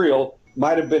material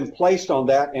might have been placed on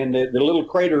that, and the little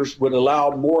craters would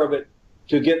allow more of it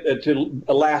to get to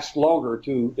last longer,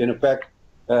 to in effect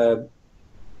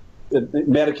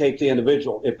medicate the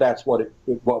individual, if that's what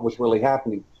was really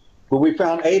happening. But we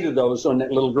found 8 of those on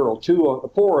that little girl,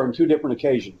 4 on 2 different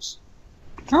occasions.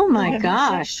 Oh my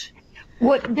gosh!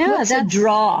 What's a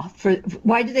draw for?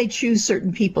 Why do they choose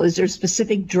certain people? Is there a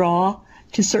specific draw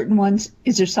to certain ones?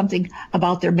 Is there something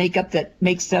about their makeup that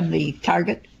makes them the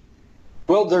target?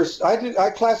 Well, I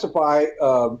classify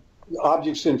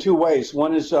objects in two ways.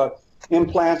 One is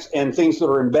implants and things that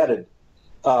are embedded.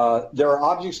 There are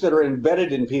objects that are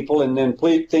embedded in people, and then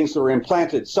things that are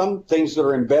implanted. Some things that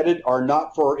are embedded are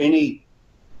not for any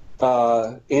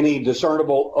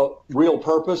discernible real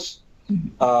purpose.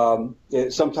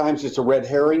 Sometimes it's a red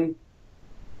herring.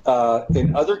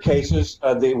 In other cases,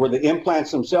 where the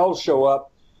implants themselves show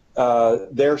up,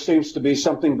 there seems to be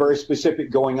something very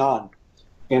specific going on.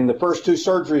 In the first two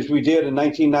surgeries we did in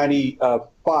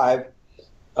 1995,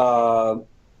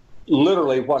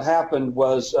 literally what happened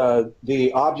was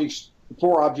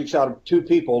four objects out of two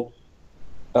people,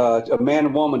 a man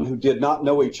and woman who did not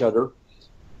know each other.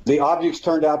 The objects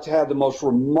turned out to have the most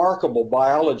remarkable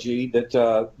biology that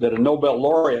a Nobel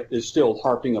laureate is still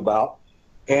harping about.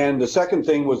 And the second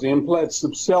thing was the implants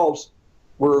themselves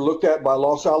were looked at by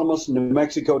Los Alamos and New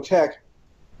Mexico Tech,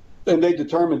 and they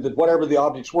determined that whatever the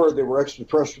objects were, they were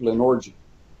extraterrestrial in origin.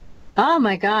 Oh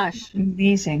my gosh.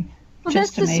 Amazing. Well,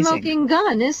 Just that's amazing. the smoking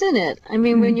gun, isn't it? I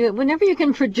mean, whenever you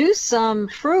can produce some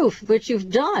proof, which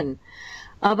you've done,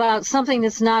 about something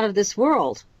that's not of this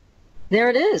world,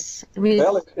 there it is. I mean,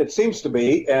 well, it seems to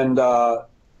be, and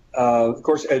of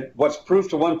course, what's proof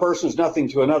to one person is nothing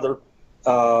to another.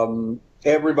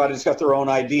 Everybody's got their own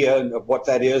idea of what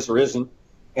that is or isn't.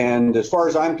 And as far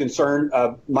as I'm concerned,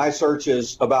 my search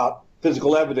is about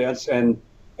physical evidence and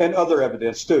other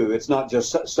evidence too. It's not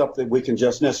just stuff that we can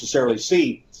just necessarily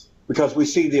see, because we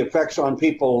see the effects on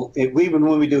people, even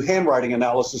when we do handwriting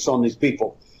analysis on these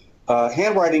people.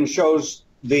 Handwriting shows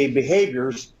the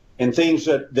behaviors and things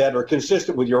that are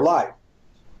consistent with your life.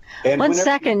 And one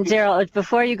second, Derrel,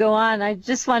 before you go on, I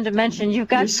just wanted to mention you've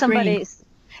got somebody.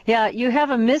 Yeah, you have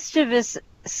a mischievous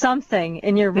something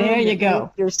in your room. There you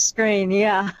go. Your screen,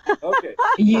 yeah. Okay.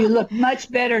 You look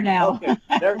much better now. Okay.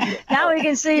 There you go. Now we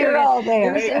can see You're all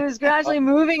there. It was gradually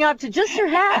moving up to just your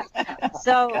hat.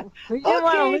 So we didn't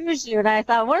want to lose you. And I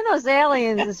thought, one of those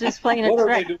aliens is just playing a trick. What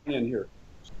are they doing in here?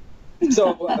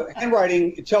 So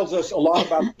handwriting, it tells us a lot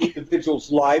about the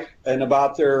individual's life and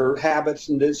about their habits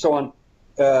and so on.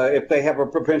 If they have a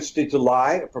propensity to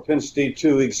lie, a propensity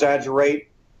to exaggerate,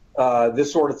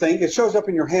 this sort of thing, it shows up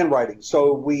in your handwriting.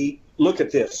 So we look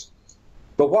at this.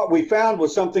 But what we found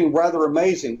was something rather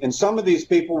amazing. In some of these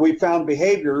people, we found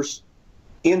behaviors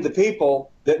in the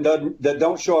people that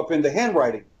don't show up in the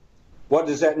handwriting. What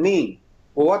does that mean?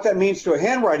 Well, what that means to a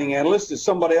handwriting analyst is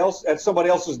somebody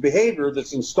else's behavior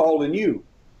that's installed in you.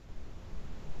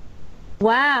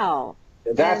 Wow.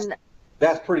 That's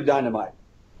pretty dynamite.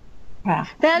 Wow.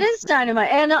 That is dynamite.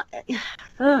 And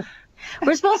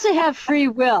we're supposed to have free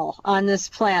will on this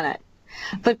planet.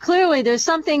 But clearly there's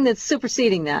something that's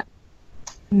superseding that.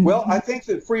 Well, I think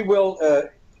that free will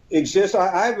exists.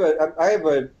 I have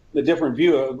a different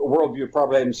view, a worldview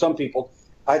probably than some people.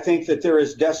 I think that there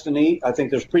is destiny, I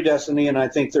think there's predestiny, and I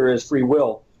think there is free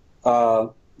will.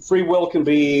 Free will can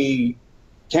be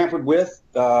tampered with.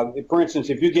 For instance,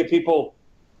 if you give people,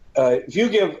 if you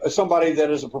give somebody that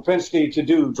has a propensity to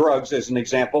do drugs, as an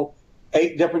example,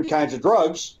 8 different kinds of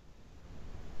drugs,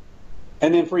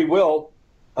 and then free will,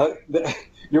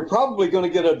 you're probably going to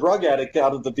get a drug addict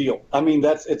out of the deal. I mean,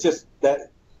 it's just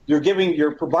that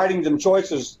you're providing them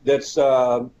choices that's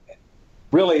outside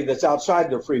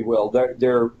their free will.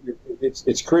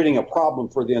 It's creating a problem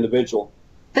for the individual.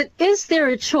 But is there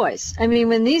a choice? I mean,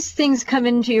 when these things come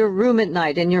into your room at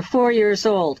night and you're 4 years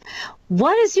old,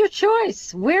 what is your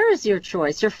choice? Where is your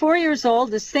choice? You're 4 years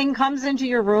old, this thing comes into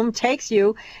your room, takes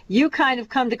you, you kind of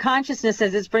come to consciousness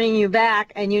as it's bringing you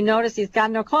back, and you notice he's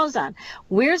got no clothes on.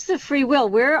 Where's the free will?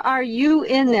 Where are you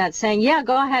in that saying, yeah,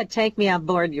 go ahead, take me on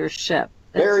board your ship?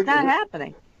 It's not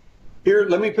happening. Here,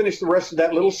 let me finish the rest of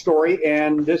that little story,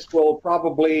 and this will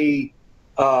probably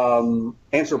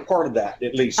answer part of that,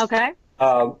 at least. Okay.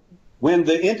 When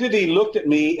the entity looked at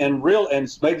me and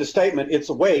made the statement, "It's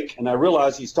awake," and I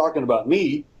realized he's talking about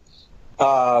me,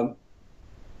 I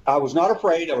was not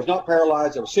afraid. I was not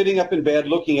paralyzed. I was sitting up in bed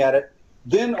looking at it.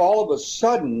 Then all of a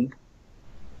sudden,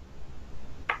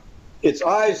 its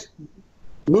eyes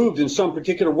moved in some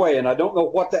particular way, and I don't know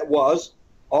what that was.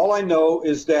 All I know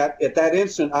is that at that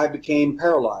instant, I became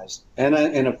paralyzed, and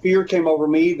a fear came over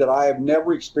me that I have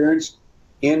never experienced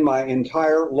in my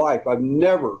entire life. I've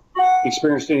never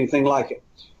experienced anything like it.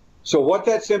 So what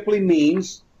that simply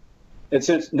means, and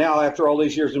since now after all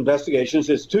these years of investigations,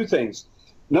 is 2 things.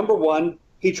 Number one,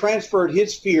 he transferred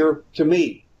his fear to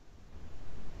me.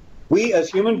 We as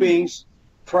human beings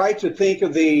try to think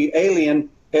of the alien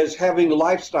as having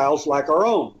lifestyles like our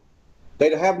own.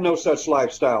 They have no such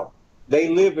lifestyle. They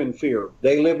live in fear.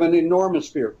 They live in enormous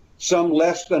fear, some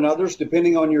less than others,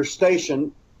 depending on your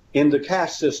station in the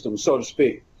caste system, so to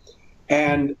speak.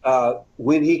 And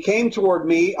when he came toward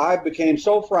me, I became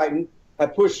so frightened. I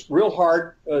pushed real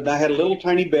hard, and I had a little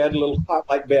tiny bed, a little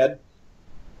cot-like bed,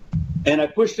 and I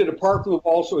pushed it apart from the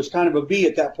wall, so it was kind of a V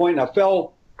at that point, and I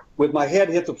fell with my head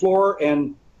hit the floor,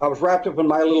 and I was wrapped up in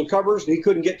my little covers, and he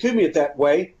couldn't get to me at that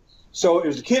way. So it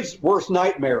was the kid's worst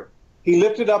nightmare. He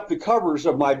lifted up the covers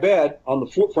of my bed on the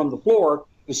from the floor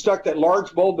and stuck that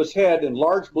large bulbous head and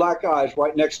large black eyes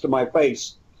right next to my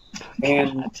face.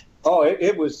 And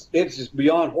it's just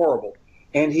beyond horrible.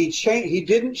 And he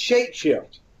didn't shape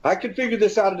shift. I could figure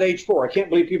this out at age 4. I can't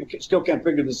believe people still can't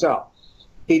figure this out.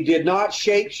 He did not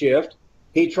shape shift.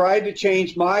 He tried to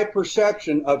change my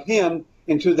perception of him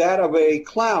into that of a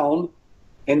clown,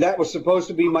 and that was supposed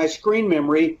to be my screen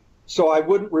memory, so I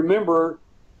wouldn't remember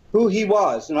who he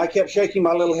was. And I kept shaking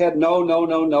my little head, no, no,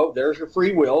 no, no, there's your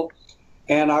free will.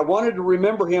 And I wanted to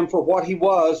remember him for what he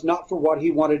was, not for what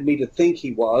he wanted me to think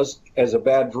he was as a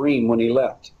bad dream when he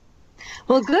left.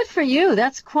 Well, good for you.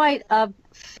 That's quite a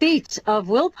feat of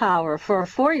willpower for a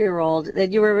 4-year-old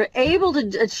that you were able to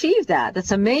achieve that.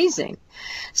 That's amazing.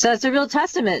 So it's a real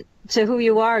testament to who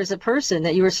you are as a person,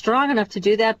 that you were strong enough to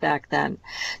do that back then.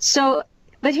 So,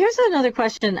 but here's another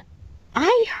question.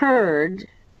 I heard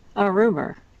a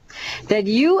rumor that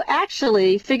you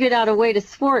actually figured out a way to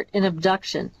thwart an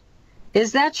abduction.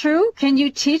 Is that true? Can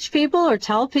you teach people or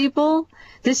tell people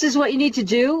this is what you need to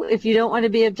do if you don't want to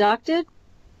be abducted?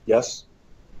 Yes.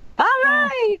 All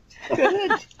right.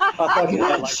 Good.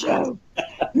 Good show.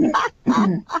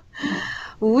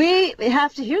 We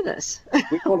have to hear this.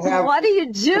 We don't have, what do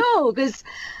you do? Because,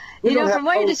 you know, from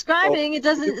what you're describing,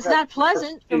 it's not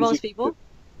pleasant for most people.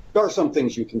 There are some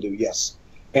things you can do, yes.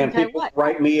 And okay, people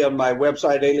write me on my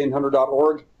website,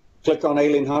 alienhunter.org. Click on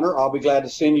Alien Hunter. I'll be glad to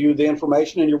send you the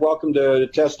information, and you're welcome to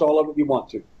test all of it if you want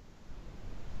to.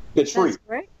 It's free. That's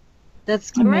great.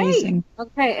 That's great. Amazing.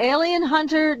 Okay,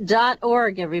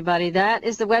 alienhunter.org, everybody. That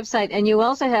is the website. And you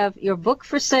also have your book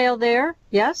for sale there,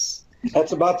 yes?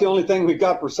 That's about the only thing we've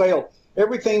got for sale.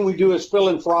 Everything we do is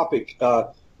philanthropic.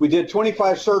 We did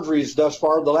 25 surgeries thus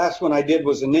far. The last one I did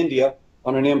was in India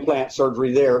on an implant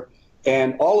surgery there,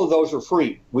 and all of those are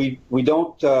free. We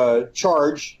don't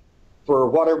charge for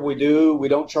whatever we do. We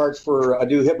don't charge for, I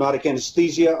do hypnotic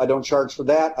anesthesia. I don't charge for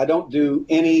that. I don't do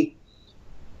any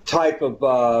type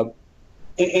of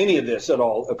any of this at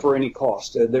all for any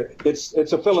cost. It's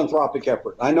a philanthropic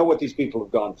effort. I know what these people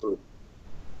have gone through.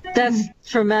 That's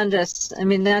tremendous. I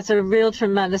mean, that's a real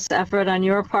tremendous effort on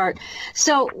your part.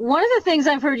 So one of the things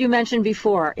I've heard you mention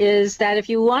before is that if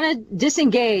you want to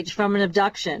disengage from an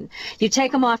abduction, you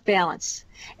take them off balance.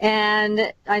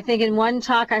 And I think in one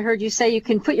talk I heard you say you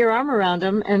can put your arm around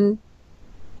them and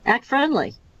act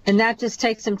friendly. And that just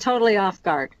takes them totally off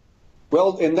guard.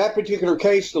 Well, in that particular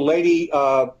case, the lady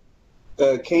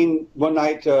came one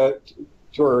night to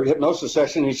her hypnosis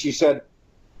session, and she said,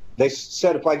 they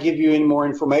said, if I give you any more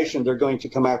information, they're going to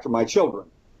come after my children.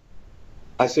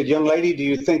 I said, young lady, do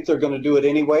you think they're going to do it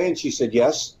anyway? And she said,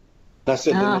 yes. And I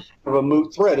said, then it's kind of a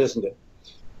moot threat, isn't it?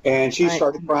 And she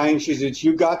started crying. She said,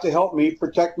 you got to help me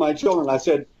protect my children. I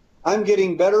said, I'm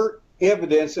getting better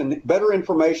evidence and better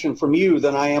information from you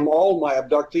than I am all my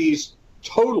abductees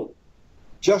total.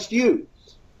 Just you.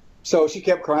 So she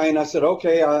kept crying. I said,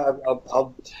 okay,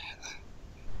 I'll.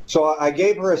 So I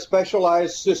gave her a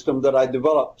specialized system that I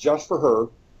developed just for her,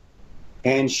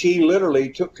 and she literally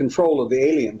took control of the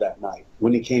alien that night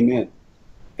when he came in.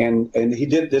 And he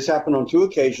did, this happened on 2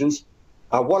 occasions.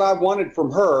 What I wanted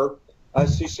from her,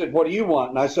 she said, what do you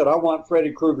want? And I said, I want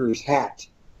Freddy Krueger's hat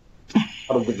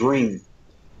out of the dream.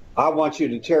 I want you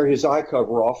to tear his eye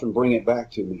cover off and bring it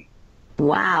back to me.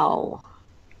 Wow.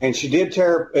 And she did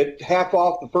tear it half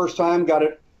off the first time, got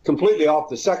it completely off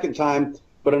the second time.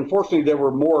 But unfortunately, there were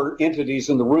more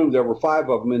entities in the room. There were 5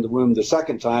 of them in the room the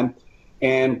second time.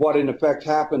 And what in effect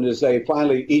happened is they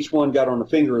finally, each one got on a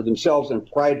finger of themselves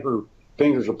and pried her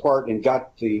fingers apart and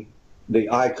got the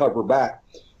eye cover back.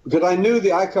 Because I knew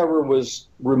the eye cover was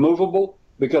removable,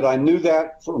 because I knew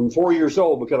that from 4 years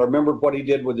old, because I remembered what he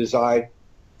did with his eye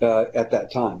at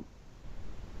that time.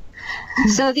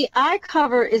 So the eye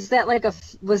cover, was that like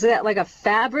a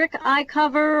fabric eye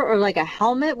cover or like a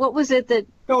helmet? What was it that?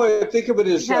 No, I think of it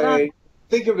as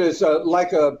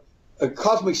like a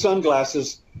cosmic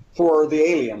sunglasses for the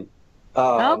alien.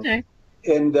 Okay.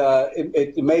 And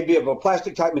it may be of a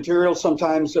plastic type material.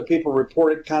 Sometimes people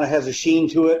report it kind of has a sheen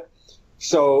to it.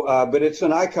 So, but it's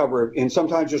an eye cover, and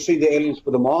sometimes you'll see the aliens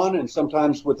with them on, and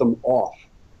sometimes with them off.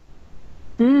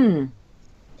 Hmm.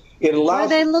 It allows what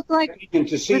do they look like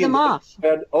to see with them off?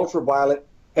 Ultraviolet,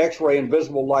 X-ray, and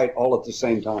visible light all at the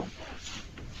same time.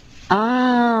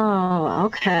 Oh,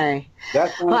 okay.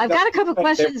 Well, I've got a couple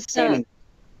questions.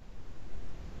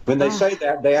 When they say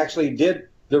that, they actually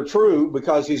they're true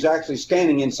because he's actually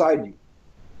standing inside you.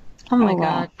 Oh my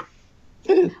God.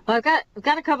 Well, I've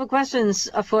got a couple questions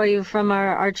for you from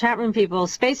our chat room people.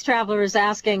 Space Traveler is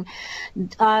asking,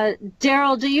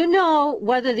 Derrel, do you know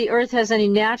whether the Earth has any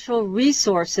natural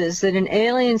resources that an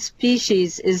alien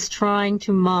species is trying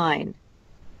to mine?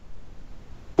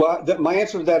 Well, my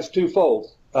answer to that is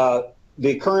twofold.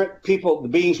 The current people, the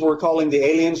beings we're calling the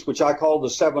aliens, which I call the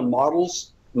 7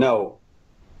 models, no.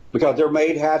 Because they're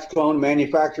made, hatched, cloned,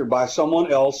 manufactured by someone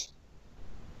else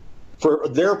for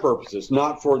their purposes,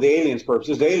 not for the aliens'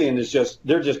 purposes. The alien is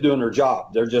they're just doing their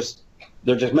job. They're just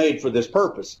made for this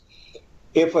purpose.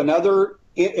 If there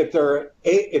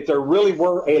really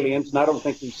were aliens, and I don't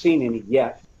think we've seen any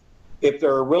yet, if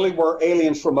there really were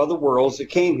aliens from other worlds that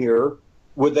came here,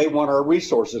 would they want our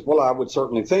resources? Well, I would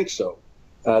certainly think so.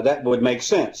 That would make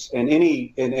sense. And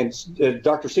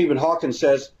Dr. Stephen Hawking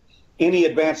says any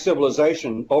advanced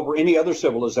civilization over any other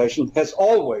civilization has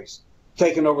always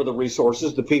taken over the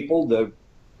resources, the people,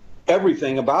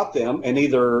 everything about them, and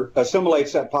either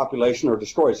assimilates that population or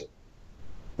destroys it.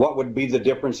 What would be the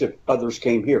difference if others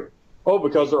came here? Oh,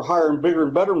 because they're higher and bigger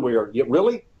and better than we are. Yeah,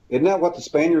 really? Isn't that what the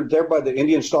Spaniards, the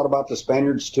Indians thought about the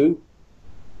Spaniards too?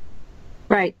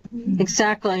 Right.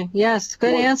 Exactly. Yes.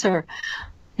 Good answer.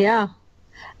 Yeah.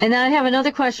 And then I have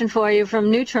another question for you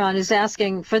from Neutron, who's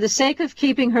asking, for the sake of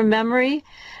keeping her memory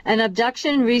and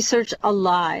abduction research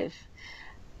alive,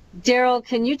 Derrel,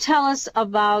 can you tell us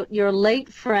about your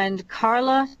late friend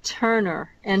Carla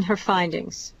Turner and her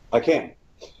findings? I can.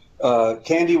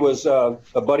 Candy was a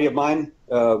buddy of mine.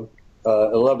 I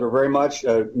loved her very much.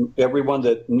 Everyone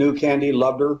that knew Candy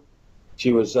loved her.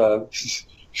 She was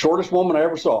shortest woman I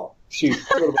ever saw. She's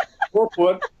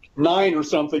 4'9" or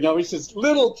something. I mean, it's this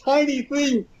little tiny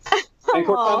thing. And of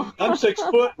course, I'm 6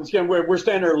 foot, and we're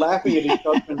standing there laughing at each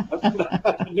other.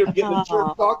 And you're getting a chance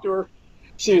to talk to her.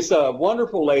 She's a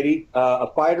wonderful lady, a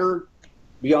fighter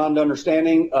beyond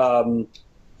understanding.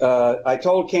 I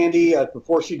told Candy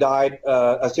before she died,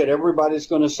 I said, everybody's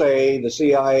going to say the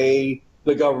CIA,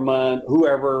 the government,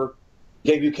 whoever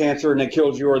gave you cancer and they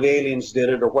killed you, or the aliens did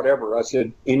it, or whatever. I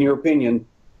said, in your opinion,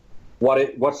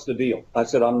 what's the deal? I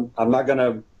said, I'm not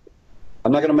going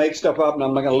to make stuff up, and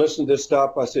I'm not going to listen to this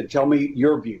stuff. I said, tell me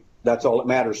your view. That's all that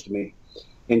matters to me.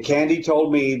 And Candy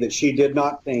told me that she did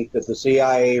not think that the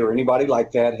CIA or anybody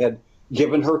like that had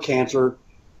given her cancer.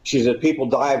 She said, people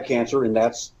die of cancer, and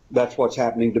that's what's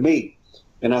happening to me.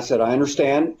 And I said, I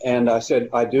understand. And I said,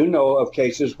 I do know of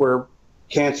cases where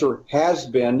cancer has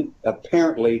been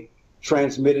apparently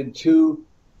transmitted to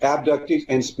abductees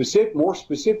and more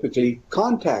specifically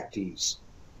contactees.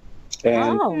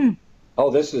 And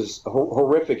this is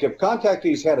horrific. If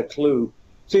contactees had a clue,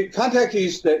 see,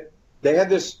 contactees, that they had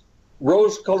this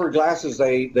rose-colored glasses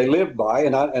they live by,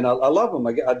 and I love them.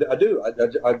 I do.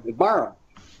 I admire them.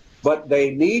 But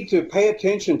they need to pay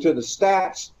attention to the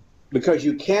stats, because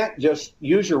you can't just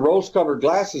use your rose-colored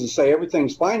glasses and say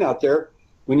everything's fine out there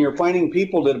when you're finding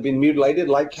people that have been mutilated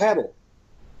like cattle.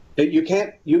 You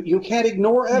can't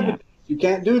ignore evidence. You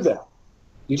can't do that.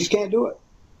 You just can't do it.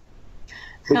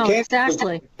 No,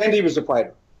 exactly. Candy was a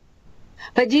fighter.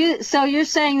 But so you're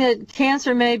saying that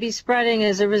cancer may be spreading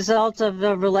as a result of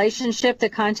the relationship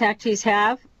that contactees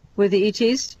have with the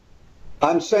ETs?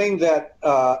 I'm saying that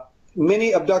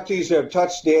many abductees have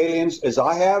touched the aliens, as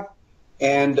I have,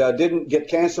 and didn't get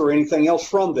cancer or anything else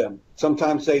from them.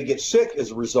 Sometimes they get sick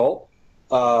as a result,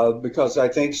 because I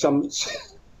think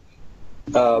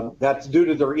that's due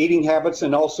to their eating habits,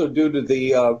 and also due to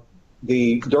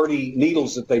the dirty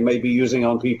needles that they may be using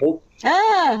on people.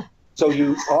 So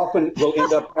you often will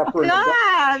end up suffering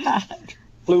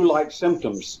flu-like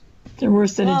symptoms. They're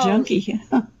worse than a junkie.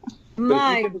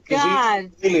 My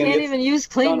God. Can't even use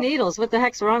clean needles. What the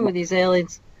heck's wrong with these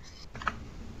aliens?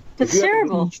 It's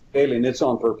terrible. Alien, it's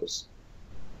on purpose.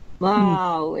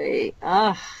 Wow.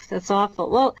 That's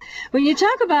awful. Well, when you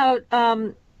talk about,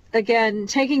 again,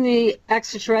 taking the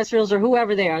extraterrestrials or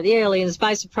whoever they are, the aliens,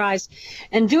 by surprise,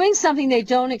 and doing something they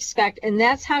don't expect, and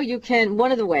that's how you can,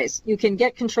 one of the ways you can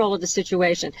get control of the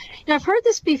situation. Now, I've heard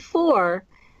this before,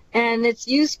 and it's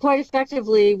used quite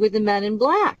effectively with the Men in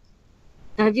Black.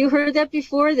 Now, have you heard that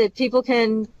before, that people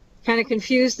can kind of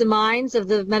confuse the minds of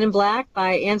the Men in Black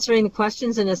by answering the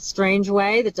questions in a strange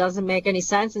way that doesn't make any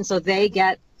sense, and so they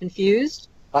get confused?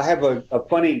 I have a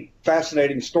funny,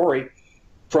 fascinating story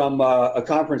from a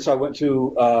conference I went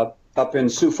to up in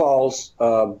Sioux Falls.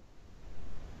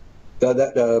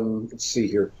 Let's see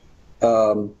here.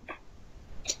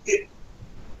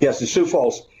 Yes, in Sioux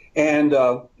Falls. And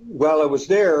while I was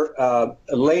there, a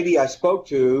lady I spoke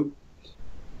to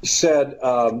said,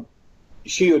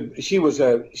 she was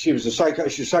a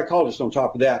psychologist on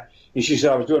top of that, and she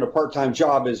said I was doing a part-time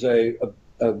job as a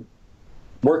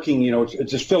working,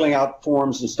 just filling out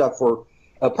forms and stuff for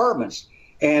apartments.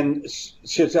 And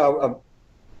she said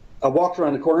I walked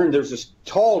around the corner, and there's this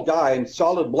tall guy in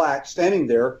solid black standing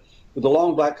there with a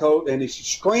long black coat, and it's the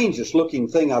strangest looking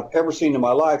thing I've ever seen in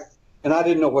my life, and I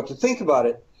didn't know what to think about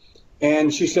it.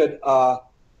 And she said, I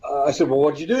said, well,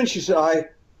 what did you do? And she said,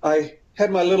 I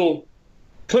had my little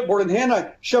clipboard in hand,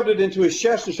 I shoved it into his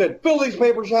chest and said, fill these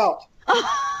papers out.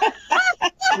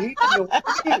 He didn't know what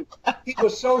to do. He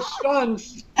was so stunned,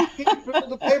 he filled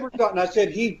the papers out. And I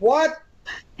said, he what?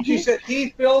 She said,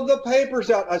 he filled the papers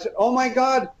out. I said, oh my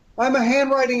God, I'm a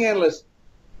handwriting analyst.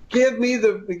 Give me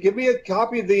a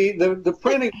copy of the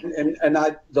printing. And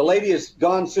the lady is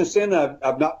gone since then.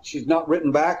 She's not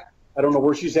written back. I don't know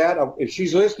where she's at. If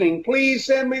she's listening, please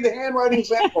send me the handwriting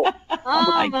sample.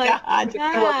 Oh my God.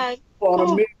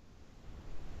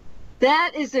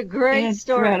 That is a great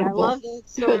story. I love that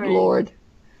story. Good Lord.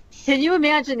 Can you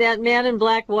imagine that man in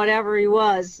black, whatever he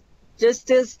was, just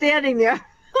standing there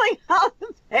filling out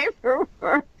the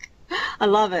paperwork? I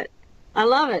love it. I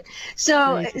love it.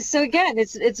 So again,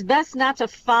 it's best not to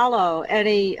follow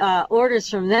any orders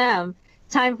from them.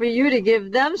 Time for you to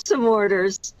give them some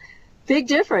orders. Big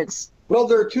difference. Well,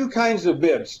 there are two kinds of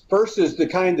bibs. First is the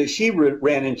kind that she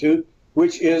ran into,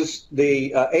 which is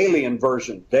the alien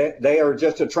version. They are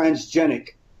just a transgenic,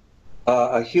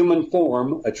 a human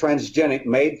form, a transgenic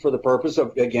made for the purpose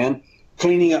of, again,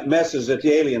 cleaning up messes that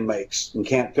the alien makes and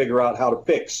can't figure out how to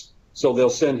fix. So they'll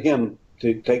send him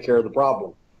to take care of the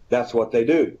problem. That's what they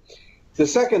do. The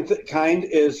second kind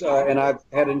is, and I've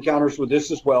had encounters with this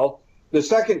as well, the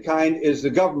second kind is the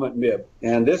government MIB.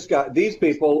 And these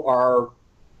people are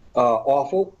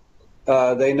awful.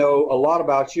 They know a lot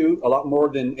about you, a lot more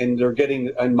than, and they're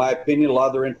getting, in my opinion, a lot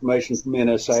of their information from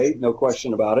NSA, no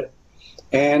question about it.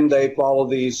 And they follow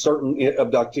these certain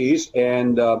abductees,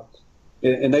 and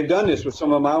they've done this with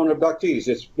some of my own abductees.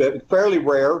 It's fairly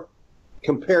rare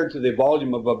compared to the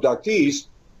volume of abductees,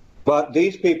 but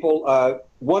these people,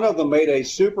 one of them made a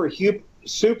super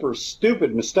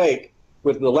stupid mistake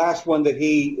with the last one that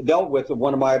he dealt with of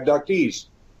one of my abductees.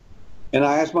 And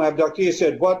I asked my abductee, I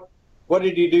said, what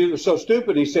did he do so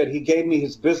stupid? He said, he gave me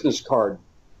his business card.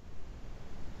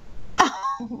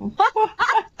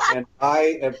 And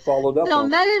I have followed up on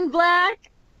Men in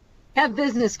Black have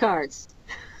business cards.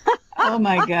 Oh,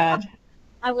 my God.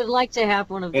 I would like to have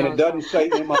one of those. And it doesn't say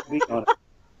MIB on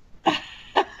it.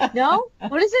 No?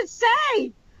 What does it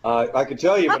say? I could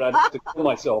tell you, but I'd have to kill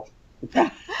myself.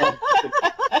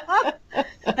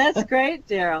 That's great,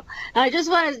 Derrel. I just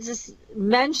wanted to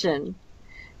mention,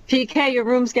 PK, your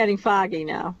room's getting foggy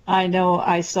now. I know.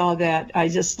 I saw that. I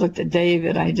just looked at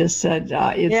David. I just said,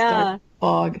 it's dark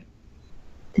fog.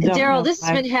 Derrel, this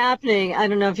has been happening. I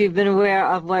don't know if you've been aware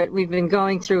of what we've been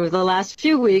going through the last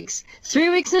few weeks, 3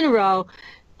 weeks in a row.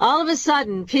 All of a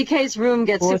sudden, PK's room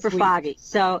gets super foggy.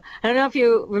 So I don't know if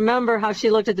you remember how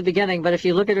she looked at the beginning, but if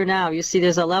you look at her now, you see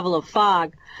there's a level of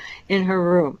fog in her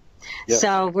room. Yep.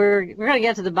 So we're going to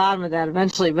get to the bottom of that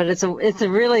eventually, but it's a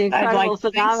really incredible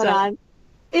phenomenon.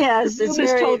 So. Yes, it's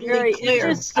very clear.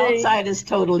 Interesting. Outside is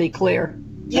totally clear.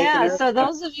 Yeah, so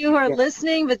those of you who are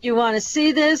listening, but you want to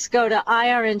see this, go to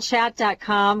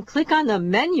irnchat.com, click on the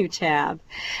menu tab,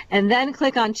 and then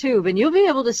click on Tube, and you'll be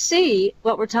able to see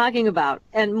what we're talking about.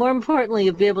 And more importantly,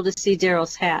 you'll be able to see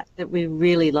Derrel's hat that we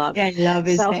really love. I love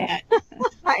his hat.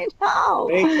 I know.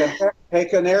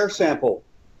 Take an air sample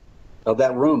of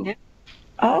that room. Yeah.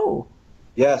 Oh.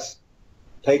 Yes.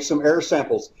 Take some air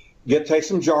samples. Take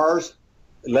some jars.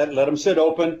 Let them sit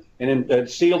open and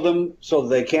seal them so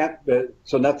they can't,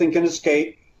 so nothing can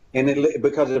escape. And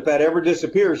because if that ever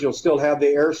disappears, you'll still have the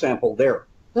air sample there.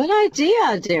 Good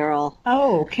idea, Derrel.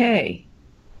 Oh, okay.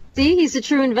 See, he's a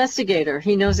true investigator.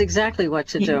 He knows exactly what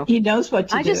to do. He knows what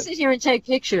to do. I just sit here and take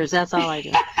pictures. That's all I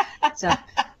do. So.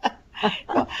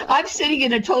 Well, I'm sitting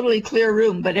in a totally clear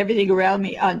room, but everything around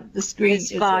me on the screen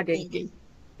is foggy.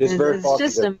 It's very foggy.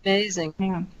 Just amazing.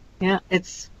 Yeah,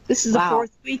 it's. This is the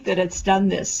fourth week that it's done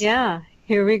this. Yeah,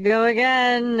 here we go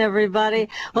again, everybody.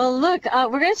 Well, look,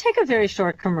 we're going to take a very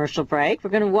short commercial break. We're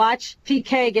going to watch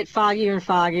PK get foggier and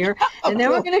foggier, and then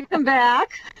we're going to come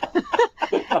back,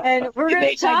 and we're going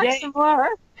to talk some more.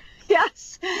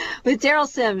 Yes, with Derrel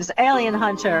Sims, Alien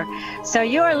Hunter. So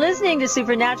you are listening to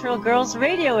Supernatural Girls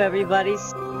Radio, everybody.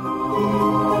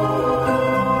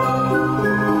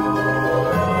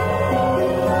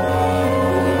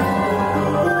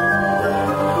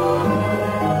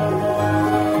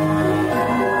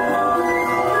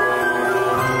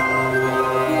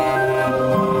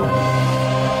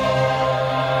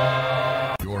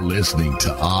 listening to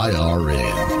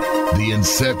IRN, the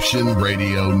Inception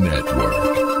Radio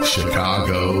Network,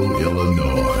 Chicago,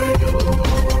 Illinois.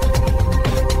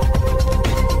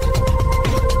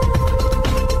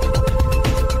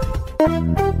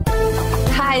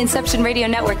 Hi, Inception Radio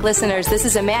Network listeners. This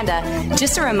is Amanda.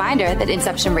 Just a reminder that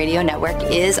Inception Radio Network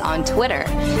is on Twitter.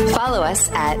 Follow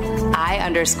us at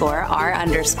I_R_N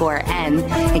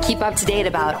and keep up to date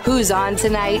about who's on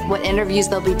tonight, what interviews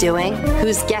they'll be doing,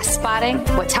 who's guest spotting,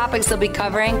 what topics they'll be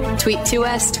covering. Tweet to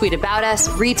us, tweet about us,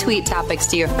 retweet topics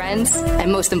to your friends,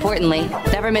 and most importantly,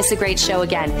 never miss a great show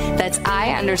again. That's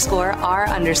I_R_N.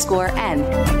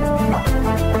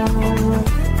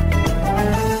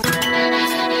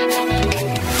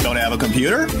 Have a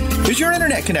computer? Is your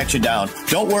internet connection down?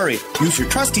 Don't worry. Use your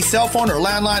trusty cell phone or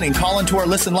landline and call into our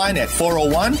listen line at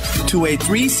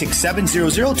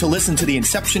 401-283-6700 to listen to the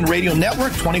Inception Radio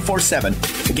Network 24/7.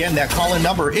 Again, that call-in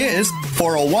number is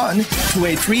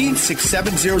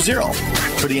 401-283-6700.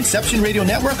 For the Inception Radio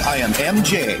Network, I am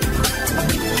MJ.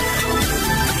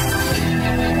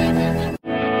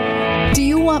 Do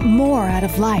you want more out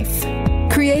of life?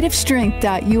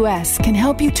 CreativeStrength.us can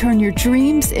help you turn your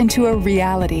dreams into a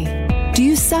reality. Do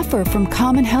you suffer from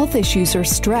common health issues or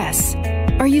stress?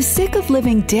 Are you sick of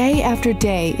living day after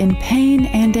day in pain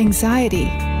and anxiety?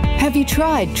 Have you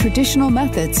tried traditional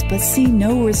methods but see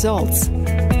no results?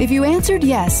 If you answered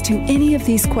yes to any of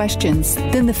these questions,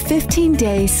 then the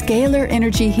 15-day Scalar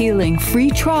Energy Healing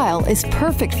free trial is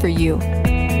perfect for you.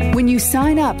 When you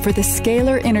sign up for the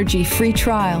Scalar Energy free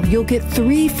trial, you'll get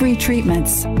 3 free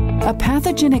treatments: a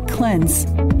pathogenic cleanse,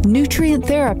 nutrient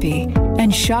therapy,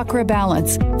 and chakra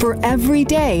balance for every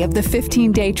day of the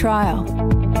 15-day trial.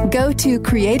 Go to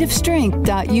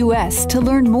CreativeStrength.us to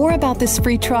learn more about this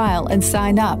free trial and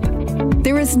sign up.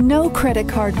 There is no credit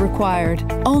card required,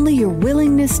 only your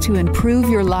willingness to improve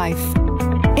your life.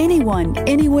 Anyone,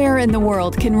 anywhere in the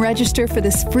world can register for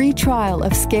this free trial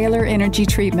of Scalar Energy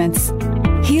treatments.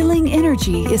 Healing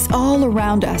energy is all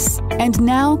around us, and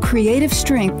now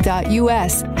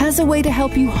CreativeStrength.us has a way to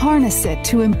help you harness it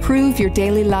to improve your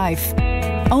daily life.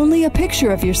 Only a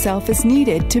picture of yourself is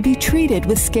needed to be treated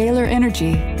with Scalar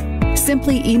Energy.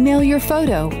 Simply email your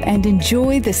photo and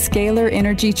enjoy the Scalar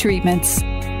Energy treatments.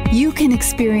 You can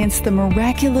experience the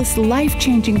miraculous,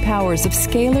 life-changing powers of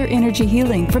Scalar Energy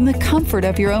Healing from the comfort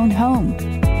of your own home.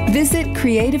 Visit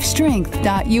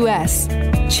CreativeStrength.us.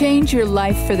 Change your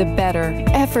life for the better,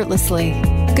 effortlessly.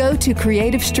 Go to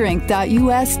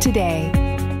CreativeStrength.us today.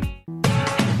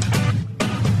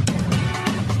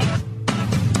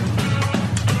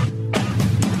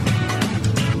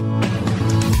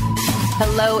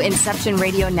 Hello, Inception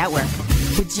Radio Network.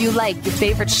 Would you like your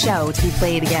favorite show to be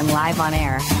played again live on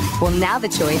air? Well, now the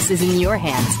choice is in your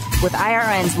hands with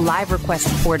IRN's live request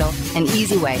portal, an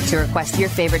easy way to request your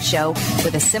favorite show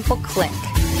with a simple click.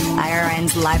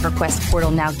 IRN's live request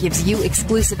portal now gives you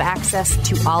exclusive access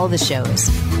to all the shows.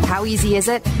 How easy is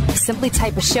it? Simply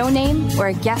type a show name or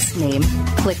a guest name,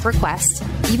 click request,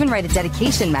 even write a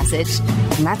dedication message,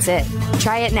 and that's it.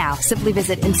 Try it now. Simply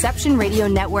visit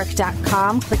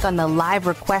InceptionRadioNetwork.com, click on the live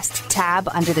request tab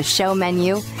under the show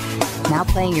menu. Now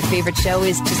playing your favorite show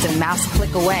is just a mouse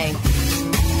click away.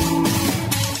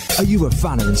 Are you a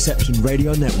fan of Inception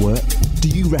Radio Network? Do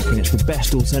you reckon it's the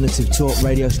best alternative talk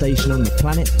radio station on the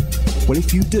planet? Well,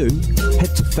 if you do,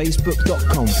 head to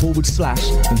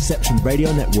facebook.com/Inception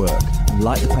Radio Network and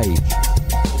like the page.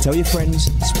 Tell your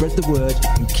friends, spread the word,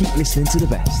 and keep listening to the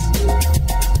best.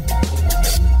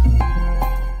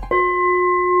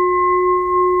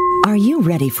 Are you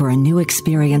ready for a new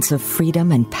experience of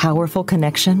freedom and powerful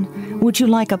connection? Would you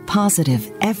like a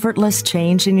positive, effortless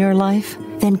change in your life?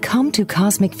 Then come to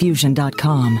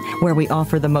CosmicFusion.com, where we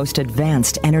offer the most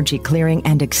advanced energy clearing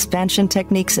and expansion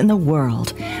techniques in the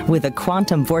world, with a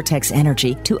quantum vortex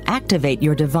energy to activate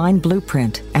your divine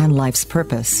blueprint and life's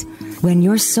purpose. When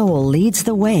your soul leads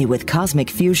the way with cosmic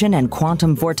fusion and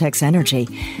quantum vortex energy,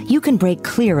 you can break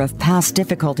clear of past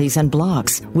difficulties and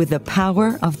blocks with the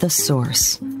power of the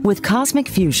source. With cosmic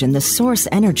fusion, the source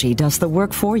energy does the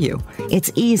work for you. It's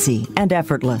easy and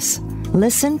effortless.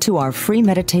 Listen to our free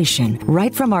meditation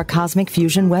right from our Cosmic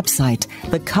Fusion website,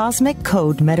 the Cosmic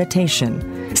Code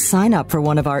Meditation. Sign up for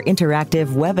one of our interactive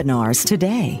webinars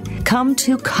today. Come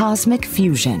to Cosmic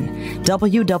Fusion,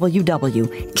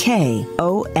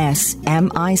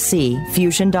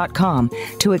 www.KOSMICfusion.com,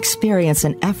 to experience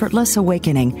an effortless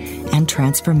awakening and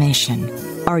transformation.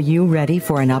 Are you ready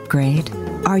for an upgrade?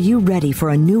 Are you ready for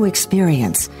a new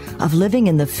experience of living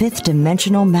in the fifth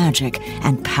dimensional magic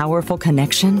and powerful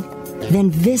connection?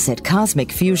 Then visit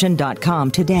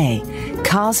CosmicFusion.com today.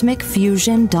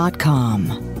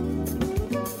 CosmicFusion.com.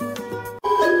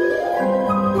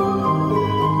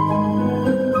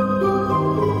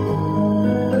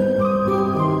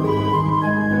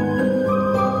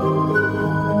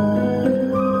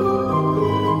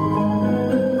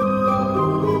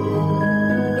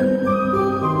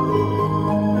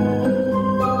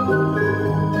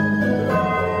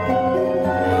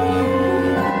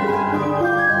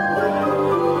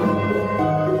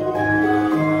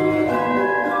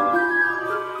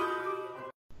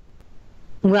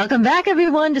 Welcome back,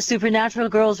 everyone, to Supernatural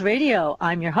Girls Radio.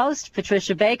 I'm your host,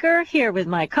 Patricia Baker, here with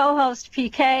my co-host,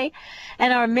 PK,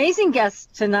 and our amazing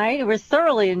guest tonight, we're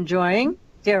thoroughly enjoying,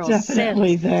 Derrel Sims.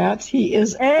 Definitely that. He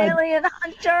is Alien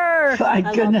Hunter. My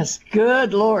goodness.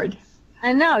 Good Lord.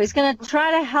 I know. He's going to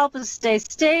try to help us stay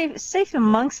safe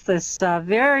amongst this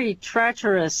very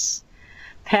treacherous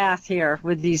path here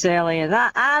with these aliens.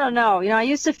 I don't know. You know, I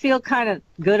used to feel kind of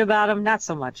good about them, not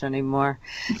so much anymore.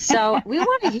 So we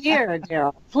want to hear,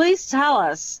 Derrel, please tell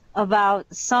us about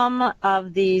some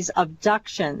of these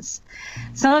abductions,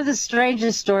 some of the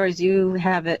strangest stories you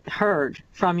have heard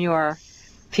from your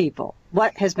people.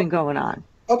 What has been going on?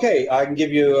 Okay, I can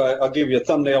give you. I'll give you a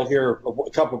thumbnail here of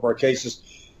a couple of our cases.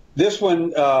 This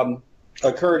one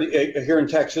occurred here in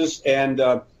Texas, and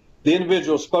the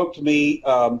individual spoke to me.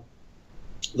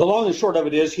 The long and short of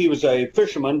it is he was a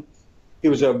fisherman. He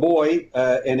was a boy,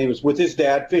 and he was with his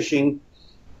dad fishing,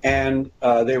 and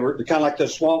they were kind of like the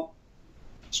swamp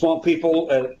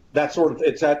people. That sort of,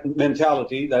 it's that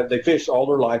mentality that they fish all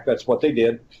their life. That's what they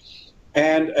did.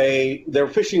 And they were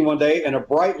fishing one day, and a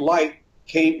bright light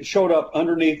showed up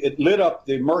underneath. It lit up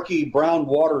the murky brown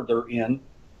water they're in,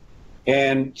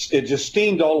 and it just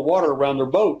steamed all the water around their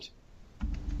boat.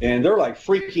 And they're like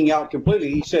freaking out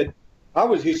completely. He said, I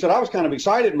was kind of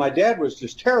excited. My dad was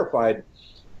just terrified.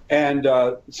 And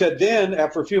said then,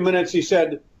 after a few minutes, he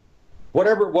said,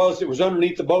 whatever it was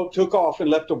underneath the boat took off and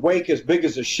left a wake as big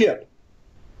as a ship.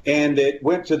 And it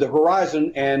went to the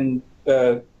horizon, and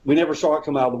we never saw it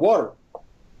come out of the water.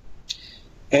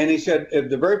 And he said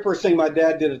the very first thing my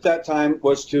dad did at that time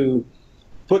was to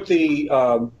put the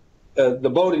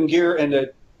boat in gear and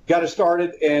got it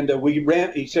started, and we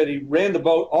ran. He said he ran the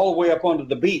boat all the way up onto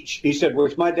the beach. He said,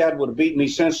 "Which my dad would have beaten me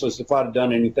senseless if I'd have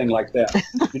done anything like that.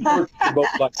 He never took the boat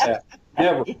like that,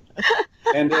 never."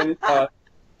 And then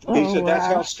he said, "That's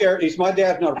how scared." He's my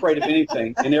dad's not afraid of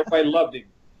anything, and everybody loved him.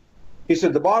 He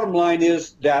said the bottom line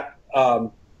is that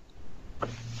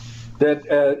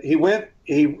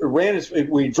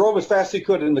we drove as fast as he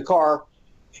could in the car,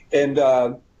 and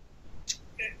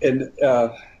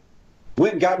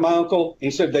went and got my uncle.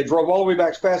 He said they drove all the way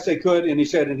back as fast as they could, and he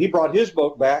said, and he brought his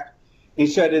boat back. He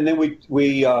said, and then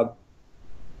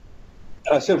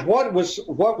I said, what was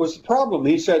the problem?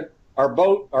 He said,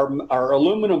 our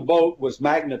aluminum boat was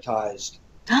magnetized.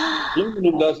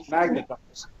 Aluminum doesn't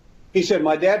magnetize. He said,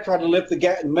 my dad tried to lift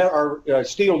our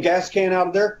steel gas can out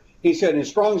of there. He said, as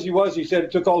strong as he was, he said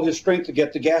it took all his strength to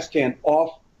get the gas can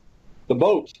off the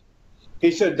boat. He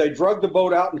said they drug the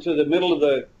boat out into the middle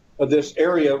of this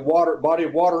area of body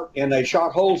of water, and they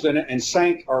shot holes in it and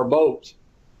sank our boat.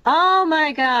 Oh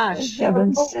my gosh! For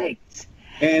heaven's sakes!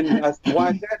 And I said, why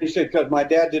is that? He said, because my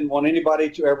dad didn't want anybody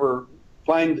to ever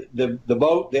find the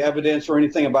boat, the evidence, or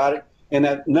anything about it, and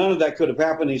that none of that could have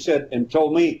happened. He said, and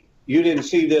told me, you didn't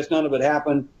see this, none of it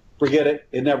happened. Forget it.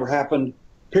 It never happened.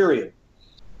 Period.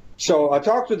 So I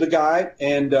talked to the guy,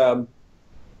 and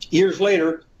years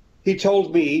later, he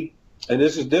told me, and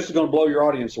this is going to blow your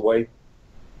audience away.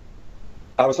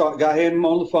 I had him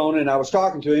on the phone, and I was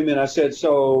talking to him, and I said,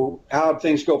 so how did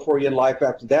things go for you in life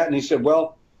after that? And he said,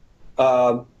 well,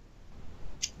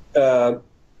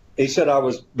 he said, I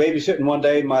was babysitting one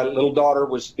day. My little daughter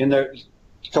was in there,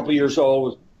 a couple of years old,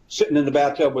 was sitting in the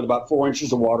bathtub with about 4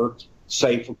 inches of water,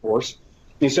 safe, of course.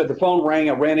 He said the phone rang.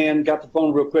 I ran in, got the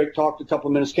phone real quick, talked a couple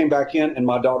of minutes, came back in, and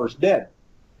my daughter's dead.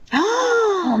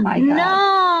 Oh my God!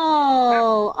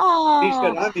 No! Oh. He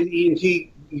said, I'm an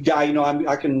EMT guy. You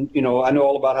know, I know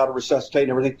all about how to resuscitate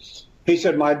and everything. He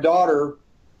said my daughter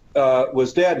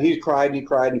was dead. He cried and he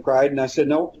cried and he cried, and I said,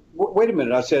 no, wait a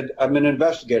minute. I said, I'm an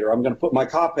investigator. I'm going to put my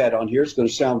cop hat on here. It's going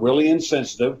to sound really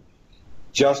insensitive.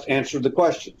 Just answer the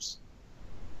questions.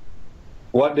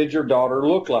 What did your daughter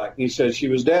look like? He said she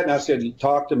was dead. And I said,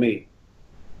 talk to me.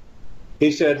 He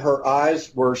said her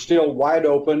eyes were still wide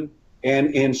open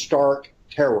and in stark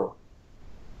terror.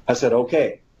 I said,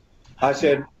 okay. I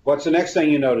said, what's the next thing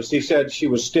you noticed? He said she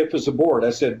was stiff as a board.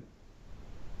 I said,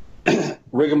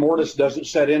 rigor mortis doesn't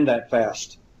set in that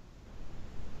fast.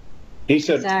 He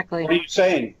said, exactly. What are you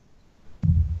saying?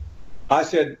 I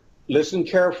said, listen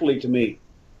carefully to me.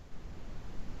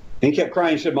 He kept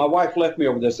crying. He said, my wife left me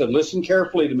over this. I said, listen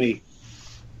carefully to me.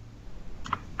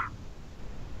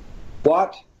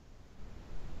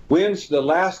 When's the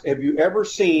last, have you ever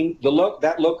seen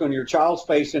that look on your child's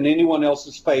face and anyone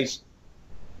else's face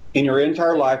in your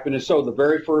entire life? And it's so the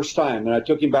very first time. And I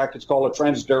took him back. It's called a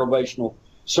transderivational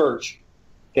search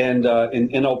and in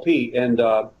NLP. And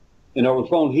over the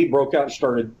phone, he broke out and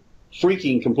started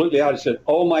freaking completely out. He said,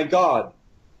 oh my God,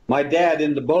 my dad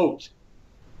in the boat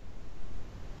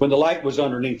when the light was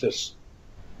underneath us.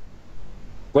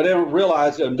 But they don't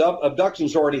realize that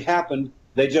abductions already happened.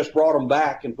 They just brought them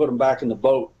back and put them back in the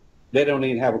boat. They don't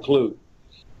even have a clue.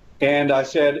 And I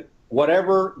said,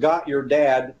 whatever got your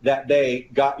dad that day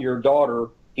got your daughter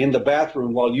in the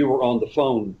bathroom while you were on the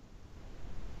phone.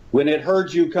 When it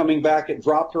heard you coming back, it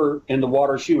dropped her in the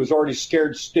water. She was already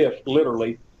scared stiff,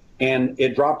 literally, and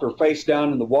it dropped her face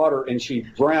down in the water, and she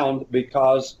drowned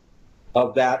because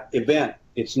of that event.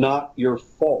 It's not your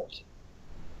fault.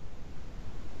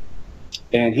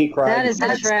 And he cried. That is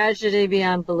a tragedy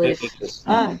beyond belief.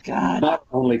 Oh, God. Not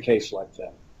the only case like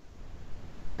that.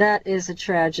 That is a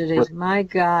tragedy. My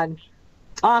God.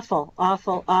 Awful,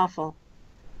 awful, awful.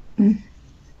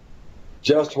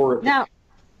 Just horrific. Now,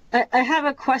 I have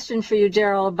a question for you,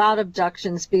 Derrel, about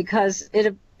abductions, because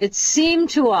it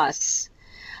seemed to us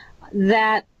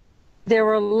that there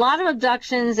were a lot of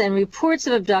abductions and reports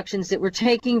of abductions that were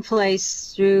taking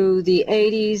place through the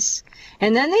 80s,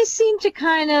 and then they seemed to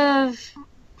kind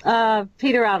of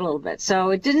peter out a little bit. So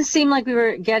it didn't seem like we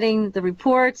were getting the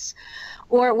reports,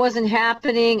 or it wasn't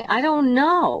happening. I don't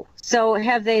know. So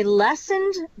have they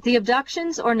lessened the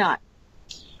abductions or not?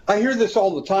 I hear this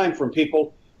all the time from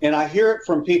people, and I hear it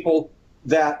from people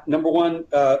that, number one,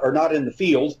 are not in the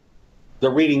field.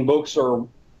 They're reading books or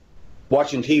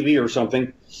watching TV or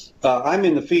something. I'm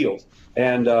in the field,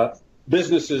 and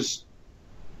business is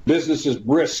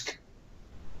brisk.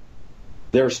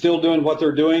 They're still doing what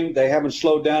they're doing. They haven't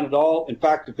slowed down at all. In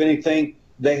fact, if anything,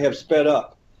 they have sped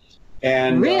up.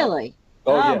 And really?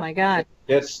 Oh, yeah. My God.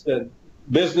 It's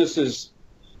businesses.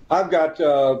 I've got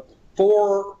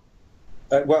four.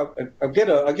 Well, I get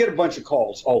a bunch of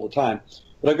calls all the time,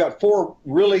 but I've got 4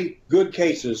 really good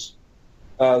cases.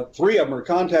 3 of them are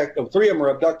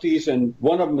abductees, and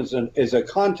one of them is a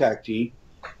contactee,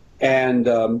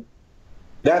 and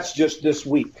that's just this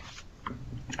week.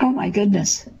 Oh my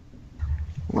goodness!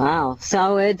 Wow.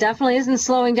 So it definitely isn't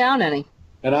slowing down any.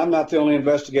 And I'm not the only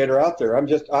investigator out there. I'm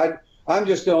just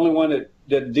the only one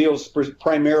that deals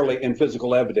primarily in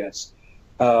physical evidence.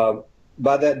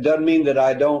 By that doesn't mean that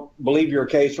I don't believe your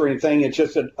case or anything. It's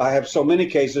just that I have so many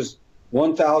cases,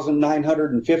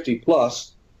 1,950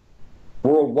 plus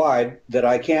worldwide, that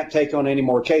I can't take on any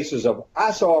more cases of,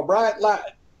 I saw a bright light.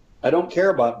 I don't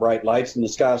care about bright lights in the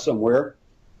sky somewhere.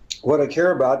 What I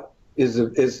care about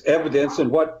is evidence and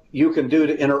what you can do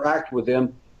to interact with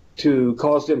them to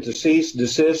cause them to cease,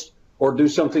 desist, or do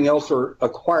something else, or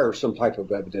acquire some type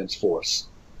of evidence for us.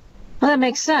 Well, that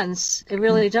makes sense. It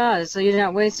really does. So you're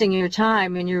not wasting your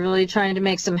time, and you're really trying to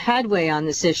make some headway on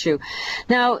this issue.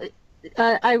 Now,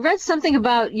 I read something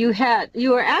about you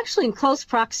were actually in close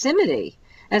proximity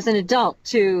as an adult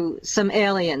to some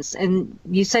aliens, and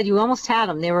you said you almost had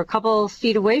them. They were a couple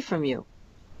feet away from you.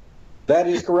 That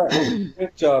is correct. I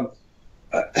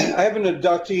have an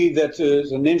abductee that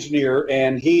is an engineer,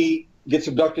 and he gets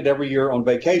abducted every year on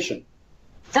vacation.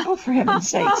 Oh, for heaven's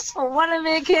sakes. What a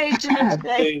vacation.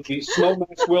 The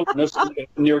Snowmass Wilderness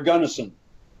near Gunnison.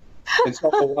 And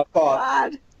so I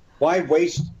thought, why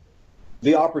waste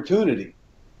the opportunity?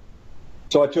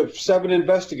 So I took 7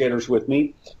 investigators with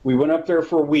me. We went up there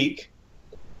for a week,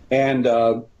 and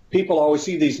people always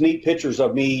see these neat pictures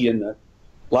of me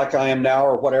like I am now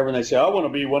or whatever, and they say, I want to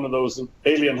be one of those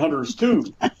alien hunters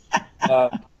too.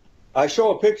 I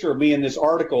show a picture of me in this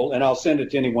article, and I'll send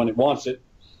it to anyone that wants it.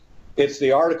 It's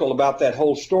the article about that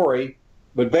whole story,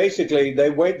 but basically they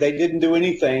didn't do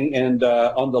anything, and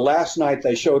on the last night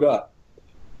they showed up.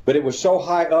 But it was so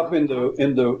high up in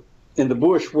the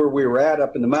bush where we were at,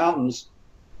 up in the mountains,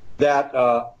 that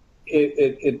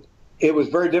it was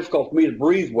very difficult for me to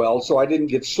breathe well, so I didn't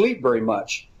get sleep very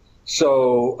much.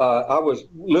 So I was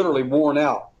literally worn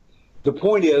out. The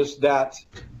point is that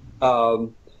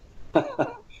on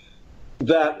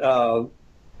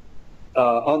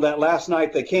that last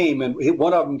night they came, and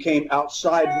one of them came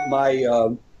outside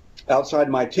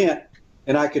my tent,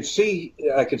 and I could see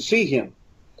him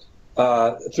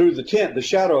through the tent. The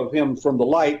shadow of him from the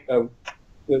light that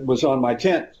was on my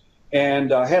tent,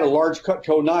 and I had a large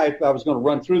Cutco knife. I was going to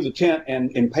run through the tent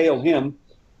and impale him.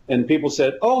 And people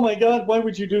said, "Oh my God, why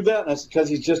would you do that?" And I said, "Because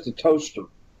he's just a toaster.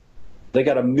 They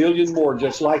got a million more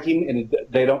just like him, and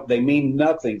they mean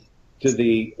nothing to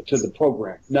the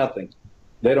program. Nothing.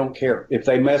 They don't care. If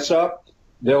they mess up,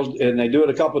 and they do it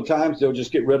a couple of times, they'll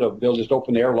just get rid of them. They'll just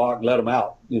open the airlock and let them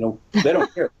out. They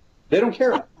don't care. They don't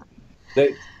care.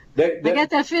 I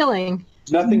get that feeling.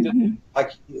 Nothing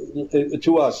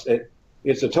to us.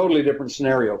 It's a totally different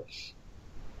scenario.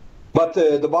 But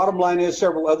the bottom line is,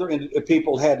 several other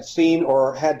people had seen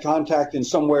or had contact in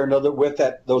some way or another with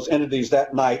those entities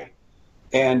that night.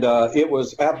 And it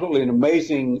was absolutely an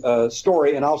amazing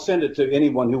story, and I'll send it to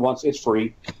anyone who wants. It's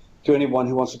free. to anyone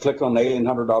who wants to click on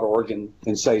alienhunter.org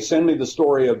and say, send me the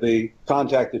story of the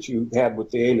contact that you had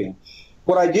with the alien.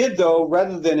 What I did, though,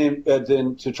 rather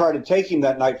than to try to take him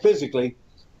that night physically,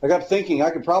 I got thinking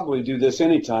I could probably do this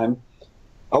anytime.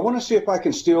 I want to see if I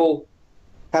can still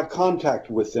have contact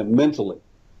with them mentally.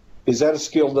 Is that a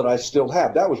skill that I still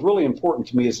have? That was really important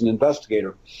to me as an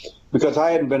investigator, because I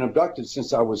hadn't been abducted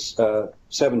since I was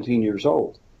 17 years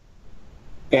old.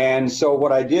 And so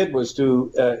what I did was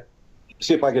to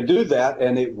see if I could do that,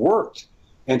 and it worked.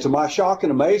 And to my shock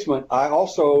and amazement, I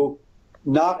also,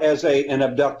 not as an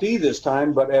abductee this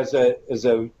time, but as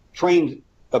a trained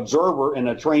observer and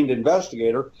a trained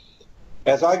investigator,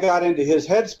 as I got into his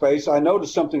headspace, I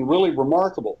noticed something really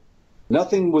remarkable.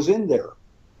 Nothing was in there.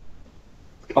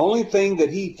 The only thing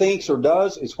that he thinks or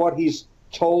does is what he's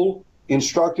told,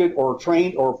 instructed, or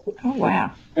trained, or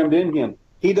programmed in him.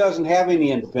 He doesn't have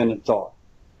any independent thought.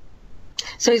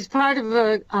 So he's part of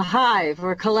a hive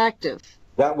or a collective.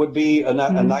 That would be a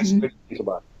nice way to think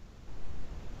about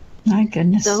it. My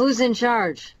goodness. So who's in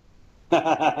charge?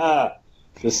 The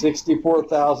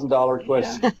 $64,000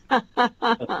 question.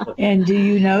 And do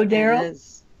you know,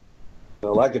 Derrel?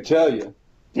 Well, I could tell you.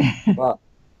 Wow.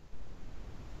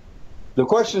 The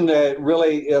question that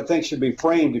really I think should be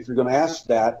framed, if you're going to ask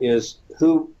that, is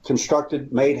who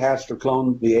constructed, made, hatched, or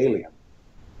cloned the alien?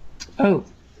 Oh,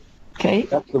 okay.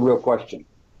 That's the real question.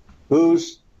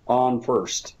 Who's on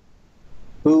first?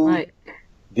 Who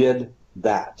did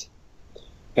that?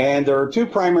 And there are two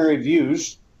primary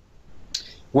views.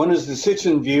 One is the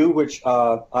Sitchin view, which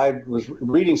I was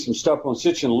reading some stuff on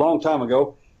Sitchin a long time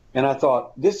ago, and I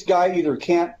thought, this guy either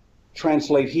can't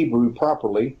translate Hebrew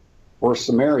properly, or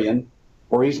Sumerian,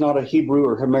 or he's not a Hebrew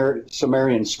or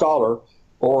Sumerian scholar,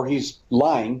 or he's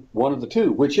lying, one of the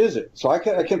two. Which is it? So I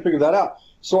can't figure that out.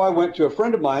 So I went to a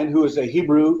friend of mine who is a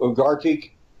Hebrew,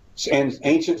 Ugartic, and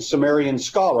ancient Sumerian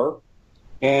scholar,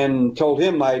 and told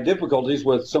him my difficulties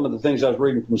with some of the things I was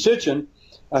reading from Sitchin.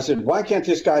 I said, why can't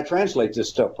this guy translate this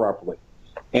stuff properly?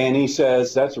 And he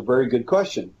says, that's a very good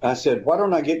question. I said, why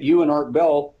don't I get you and Art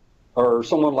Bell or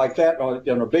someone like that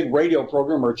on a big radio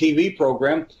program or TV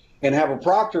program, and have a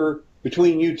proctor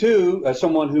between you two,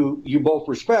 someone who you both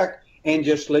respect, and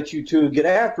just let you two get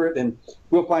after it, and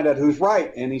we'll find out who's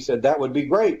right. And he said that would be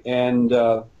great, and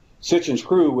Sitchin's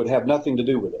crew would have nothing to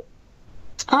do with it.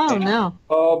 Oh, no.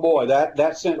 Oh, boy,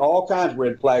 that sent all kinds of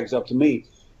red flags up to me.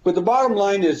 But the bottom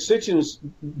line is Sitchin's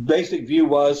basic view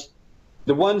was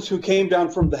the ones who came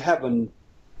down from the heaven,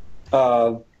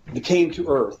 they came to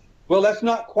Earth. Well, that's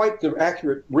not quite the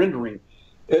accurate rendering.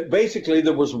 Basically,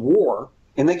 there was war,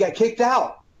 and they got kicked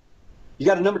out. You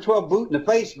got a number 12 boot in the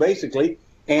face, basically,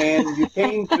 and you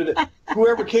came to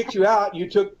whoever kicked you out, you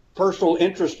took personal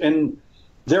interest in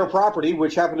their property,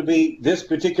 which happened to be this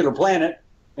particular planet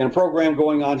and a program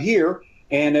going on here.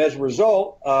 And as a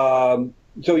result,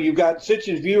 so you've got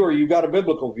Sitchin's view or you've got a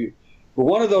biblical view. But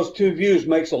one of those two views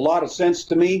makes a lot of sense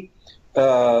to me,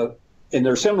 and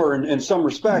they're similar in some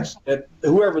respects. That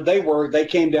whoever they were, they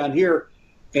came down here.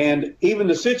 And even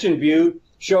the Sitchin view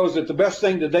shows that the best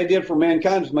thing that they did for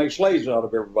mankind is make slaves out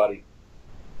of everybody.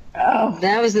 Oh,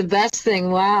 that was the best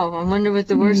thing. Wow. I wonder what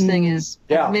the worst thing is.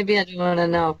 Yeah. Maybe I don't want to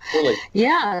know. Really?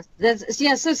 Yeah.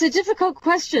 So it's a difficult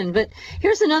question, but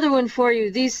here's another one for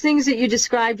you. These things that you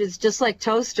described as just like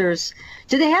toasters,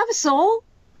 do they have a soul?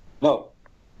 No.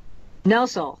 No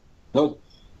soul. No.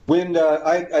 When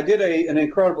I did an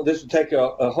incredible, this would take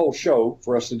a whole show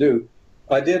for us to do.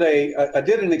 I did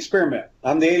an experiment.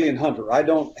 I'm the alien hunter. I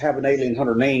don't have an alien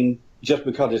hunter name just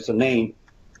because it's a name.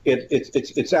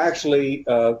 It's actually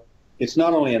it's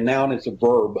not only a noun, it's a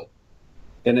verb,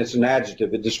 and it's an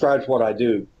adjective. It describes what I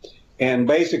do. And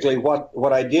basically,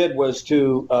 what I did was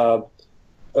to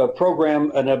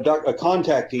program a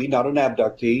contactee, not an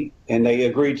abductee, and they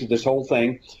agreed to this whole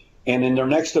thing. And in their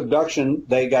next abduction,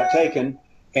 they got taken,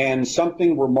 and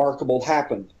something remarkable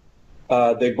happened.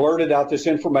 They blurted out this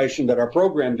information that I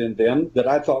programmed in them that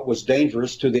I thought was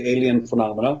dangerous to the alien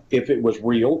phenomena, if it was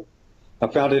real. I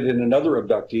found it in another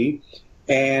abductee.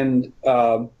 And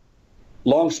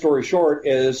long story short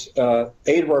is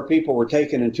 8 of our people were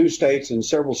taken in 2 states and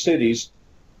several cities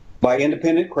by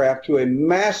independent craft to a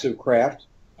massive craft,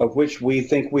 of which we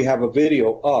think we have a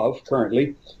video of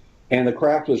currently. And the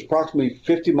craft was approximately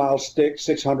 50 miles thick,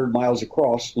 600 miles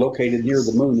across, located near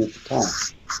the moon at the time.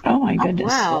 Oh, my goodness.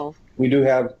 Wow. We do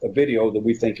have a video that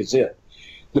we think is it.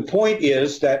 The point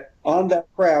is that on that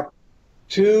craft,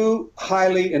 2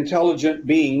 highly intelligent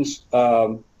beings,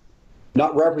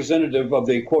 not representative of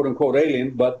the quote-unquote alien,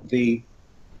 but the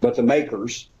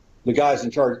makers, the guys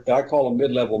in charge, I call them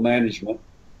mid-level management.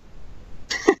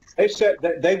 They said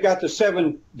that they've got the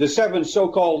seven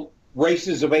so-called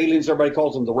races of aliens, everybody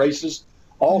calls them the races,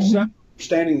 all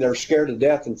standing there scared to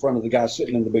death in front of the guy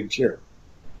sitting in the big chair.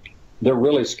 They're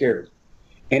really scared.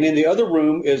 And in the other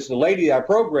room is the lady I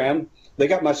programmed. They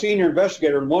got my senior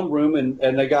investigator in one room,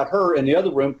 and they got her in the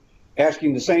other room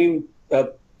asking the same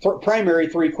primary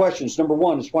 3 questions. Number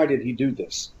 1 is, why did he do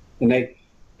this?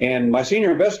 And my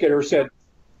senior investigator said,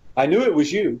 I knew it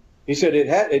was you. He said,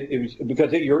 it was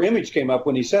because your image came up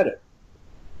when he said it.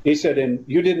 He said, and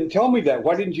you didn't tell me that.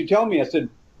 Why didn't you tell me? I said,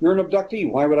 you're an abductee.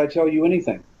 Why would I tell you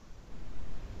anything?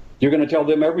 You're going to tell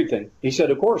them everything. He said,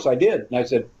 of course I did. And I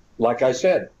said, like I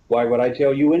said, why would I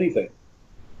tell you anything?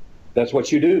 That's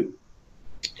what you do.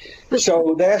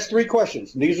 So they asked 3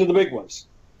 questions, and these are the big ones.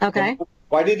 Okay.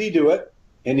 Why did he do it?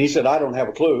 And he said, I don't have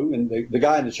a clue. And the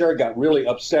guy in the chair got really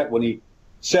upset when he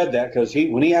said that, because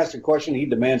when he asked a question, he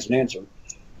demands an answer.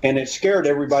 And it scared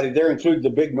everybody there, including the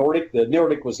big Nordic. The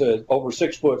Nordic was over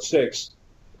 6'6",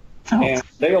 and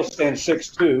Dale stands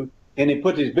 6'2", and he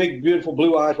put his big, beautiful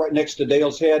blue eyes right next to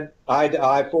Dale's head, eye to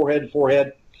eye, forehead to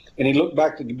forehead, and he looked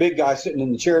back to the big guy sitting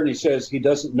in the chair, and he says he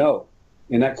doesn't know.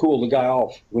 And that cooled the guy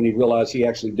off when he realized he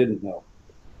actually didn't know.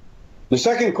 The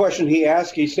second question he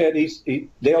asked, he said,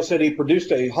 Dale said he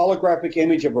produced a holographic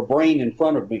image of a brain in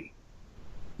front of me.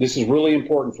 This is really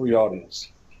important for your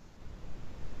audience.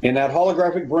 In that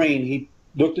holographic brain, he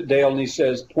looked at Dale and he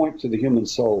says, point to the human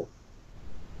soul.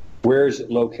 Where is it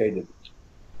located?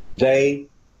 They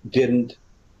didn't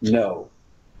know.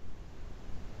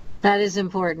 That is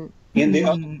important. In the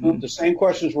other room, the same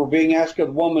questions were being asked of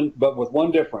the woman, but with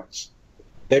one difference.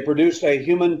 They produced a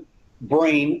human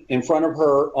brain in front of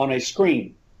her on a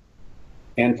screen.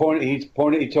 And he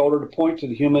told her to point to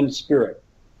the human spirit.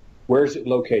 Where is it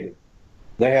located?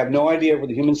 They have no idea where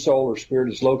the human soul or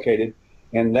spirit is located.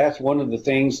 And that's one of the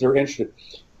things they're interested in.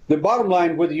 The bottom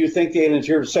line, whether you think the aliens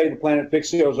are here to save the planet, fix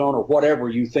the ozone, or whatever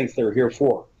you think they're here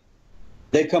for,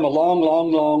 they've come a long,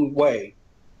 long, long way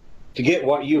to get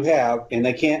what you have, and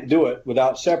they can't do it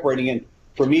without separating it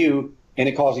from you and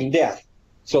it causing death,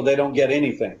 so they don't get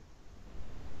anything.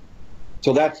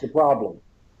 So that's the problem.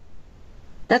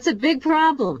 That's a big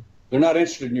problem. They're not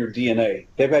interested in your DNA.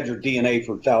 They've had your DNA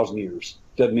for 1,000 years.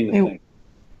 Doesn't mean a thing.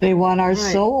 They want our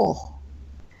soul.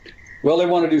 Well, they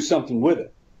want to do something with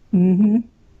it.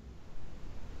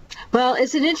 Well,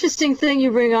 it's an interesting thing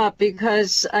you bring up,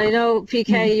 because I know,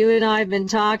 PK, you and I have been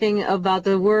talking about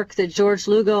the work that George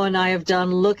Lugo and I have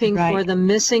done looking for the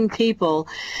missing people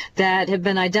that have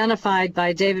been identified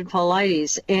by David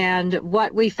Paulides. And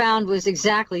what we found was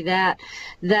exactly that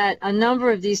a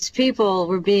number of these people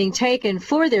were being taken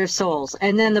for their souls,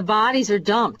 and then the bodies are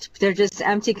dumped. They're just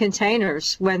empty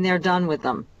containers when they're done with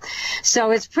them.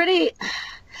 So it's pretty,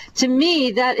 to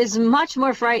me, that is much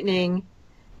more frightening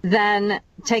than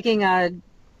taking a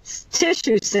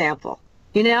tissue sample,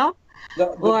 you know?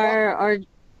 Or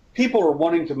people are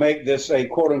wanting to make this a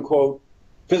quote-unquote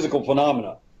physical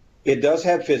phenomena. It does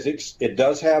have physics. It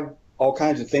does have all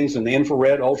kinds of things in the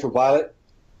infrared, ultraviolet,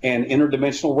 and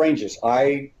interdimensional ranges.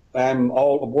 I am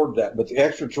all aboard that. But the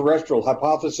extraterrestrial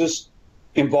hypothesis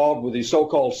involved with the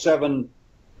so-called 7,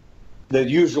 the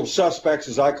usual suspects,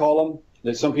 as I call them,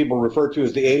 that some people refer to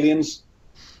as the aliens,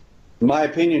 in my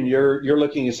opinion, you're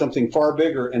looking at something far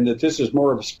bigger, and that this is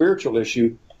more of a spiritual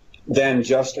issue than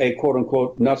just a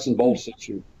quote-unquote nuts and bolts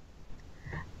issue.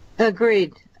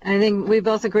 Agreed. I think we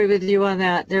both agree with you on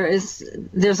that. There's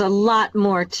a lot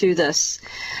more to this.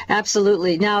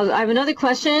 Absolutely. Now, I have another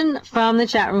question from the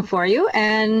chat room for you,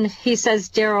 and he says,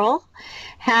 Derrel,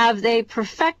 have they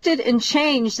perfected and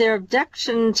changed their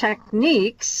abduction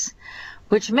techniques,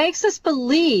 which makes us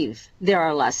believe there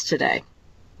are less today?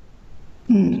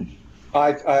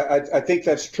 I think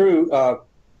that's true. A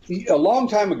long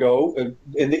time ago,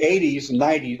 in the 80s and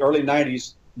 90s, early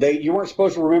 90s, you weren't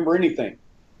supposed to remember anything.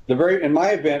 In my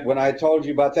event, when I told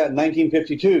you about that in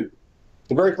 1952,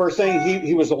 the very first thing,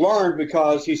 he was alarmed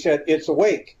because he said, it's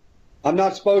awake. I'm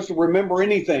not supposed to remember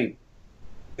anything.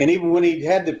 And even when he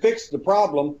had to fix the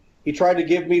problem, he tried to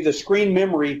give me the screen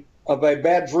memory of a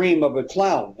bad dream of a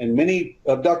clown. And many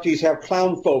abductees have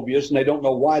clown phobias, and they don't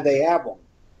know why they have them.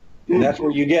 And that's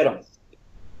where you get them.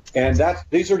 And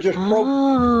these are just Oh,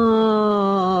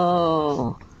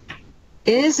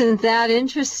 isn't that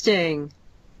interesting?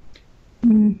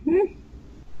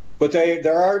 But they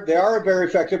are very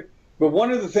effective. But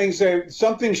one of the things,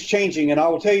 something's changing, and I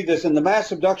will tell you this: in the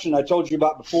mass abduction I told you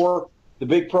about before, the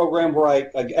big program where I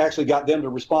actually got them to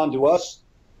respond to us.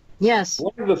 Yes.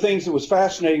 One of the things that was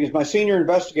fascinating is my senior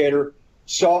investigator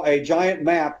saw a giant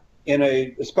map in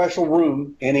a special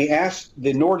room, and he asked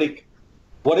the Nordic,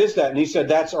 what is that? And he said,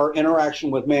 that's our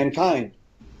interaction with mankind.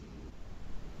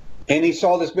 And he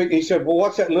saw this big, he said, well,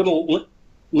 what's that little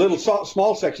little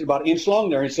small section about an inch long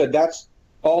there. He said, that's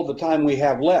all the time we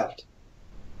have left.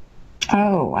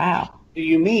 Oh, wow. What do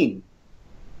you mean?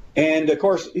 And, of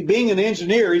course, being an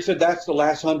engineer, he said that's the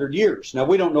last 100 years. Now,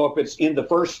 we don't know if it's in the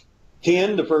first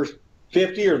 10, the first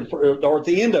 50, or at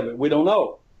the end of it. We don't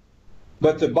know.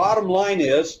 But the bottom line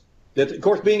is that, of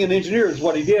course, being an engineer is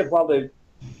what he did while the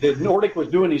Nordic was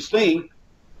doing his thing.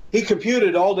 He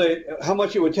computed how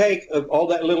much it would take of all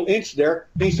that little inch there.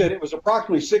 He said it was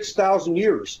approximately 6,000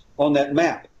 years on that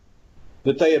map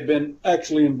that they had been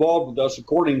actually involved with us,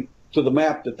 according to the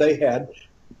map that they had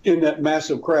in that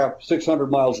massive craft,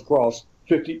 600 miles across,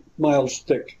 50 miles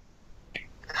thick.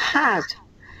 God,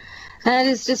 that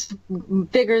is just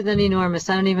bigger than enormous.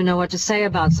 I don't even know what to say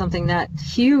about something that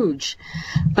huge.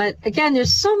 But again,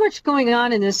 there's so much going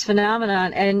on in this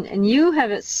phenomenon, and you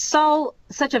have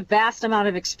such a vast amount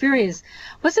of experience.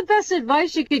 What's the best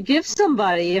advice you could give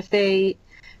somebody if they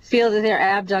feel that they're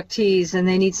abductees and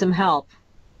they need some help?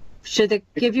 Should they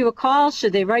give you a call?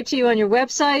 Should they write to you on your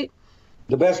website?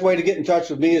 The best way to get in touch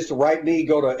with me is to write me.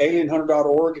 Go to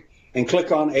alienhunter.org and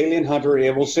click on Alien Hunter.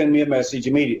 It will send me a message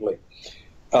immediately.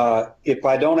 If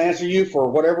I don't answer you for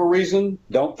whatever reason,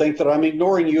 don't think that I'm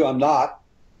ignoring you. I'm not.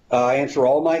 I answer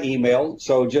all my email,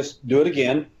 so just do it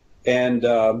again. And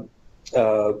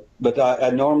but I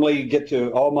normally get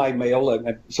to all my mail.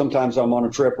 Sometimes I'm on a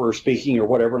trip or speaking or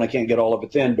whatever, and I can't get all of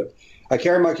it then. But I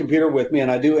carry my computer with me, and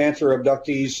I do answer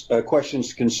abductees'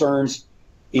 questions, concerns,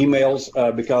 emails,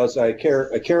 because I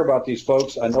care about these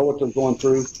folks. I know what they're going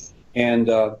through, and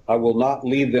I will not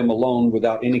leave them alone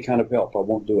without any kind of help. I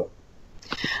won't do it.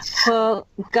 Well,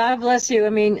 God bless you. I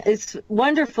mean, it's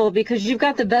wonderful because you've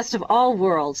got the best of all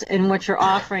worlds in what you're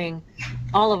offering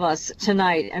all of us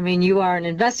tonight. I mean, you are an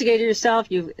investigator yourself.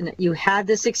 You had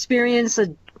this experience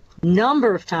a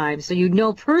number of times, so you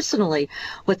know personally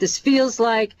what this feels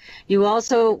like. You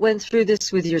also went through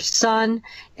this with your son,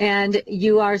 and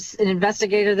you are an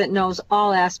investigator that knows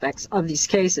all aspects of these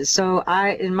cases. So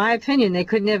in my opinion, they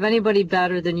couldn't have anybody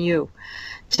better than you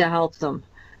to help them.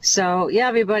 So, yeah,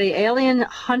 everybody,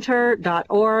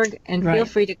 alienhunter.org, and feel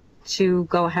free to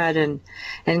go ahead and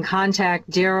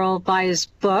contact Derrel, buy his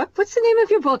book. What's the name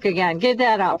of your book again? Get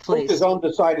that out, please. The book is on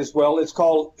the site as well. It's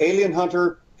called Alien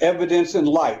Hunter, Evidence and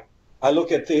Light. I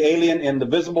look at the alien in the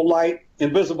visible light, the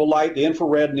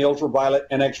infrared, and the ultraviolet,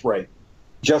 and X-ray,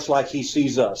 just like he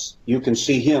sees us. You can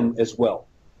see him as well.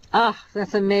 Oh,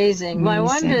 that's amazing. Well, I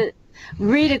wanted to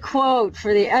read a quote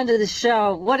for the end of the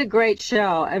show. What a great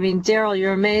show. I mean, Derrel,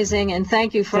 you're amazing, and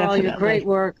thank you for all your great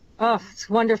work. Oh, it's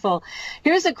wonderful.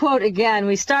 Here's a quote again.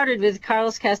 We started with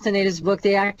Carlos Castaneda's book,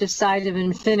 The Active Side of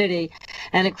Infinity,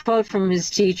 and a quote from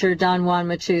his teacher, Don Juan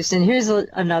Matus. And here's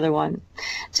another one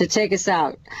to take us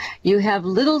out. You have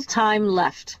little time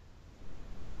left,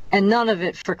 and none of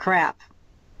it for crap.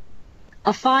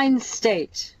 A fine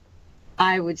state.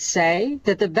 I would say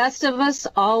that the best of us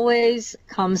always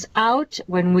comes out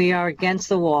when we are against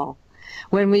the wall,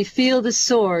 when we feel the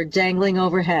sword dangling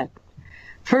overhead.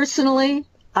 Personally,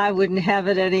 I wouldn't have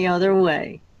it any other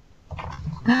way.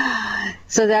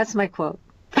 So that's my quote.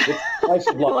 It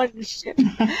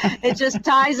just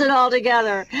ties it all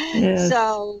together. Yes.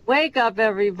 So wake up,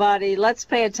 everybody. Let's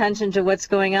pay attention to what's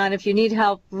going on. If you need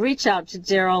help, reach out to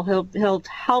Derrel. He'll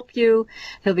help you.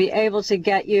 He'll be able to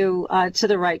get you to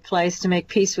the right place to make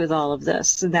peace with all of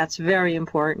this, and that's very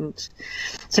important.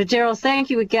 So Derrel, thank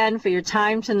you again for your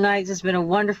time tonight. It's been a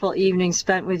wonderful evening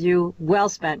spent with you, well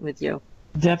spent with you.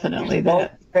 Definitely.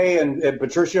 Hey, and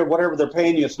Patricia, whatever they're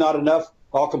paying you, it's not enough.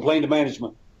 I'll complain to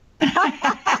management.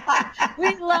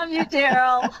 We love you,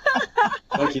 Derrel.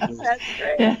 Thank you. That's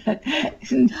great.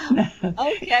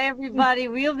 Okay, everybody,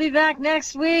 we'll be back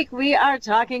next week. We are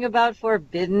talking about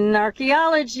forbidden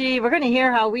archaeology. We're going to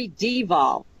hear how we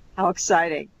devolve. How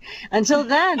exciting. Until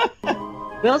then,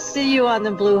 we'll see you on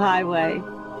the Blue Highway.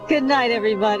 Good night,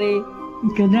 everybody.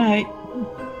 Good night.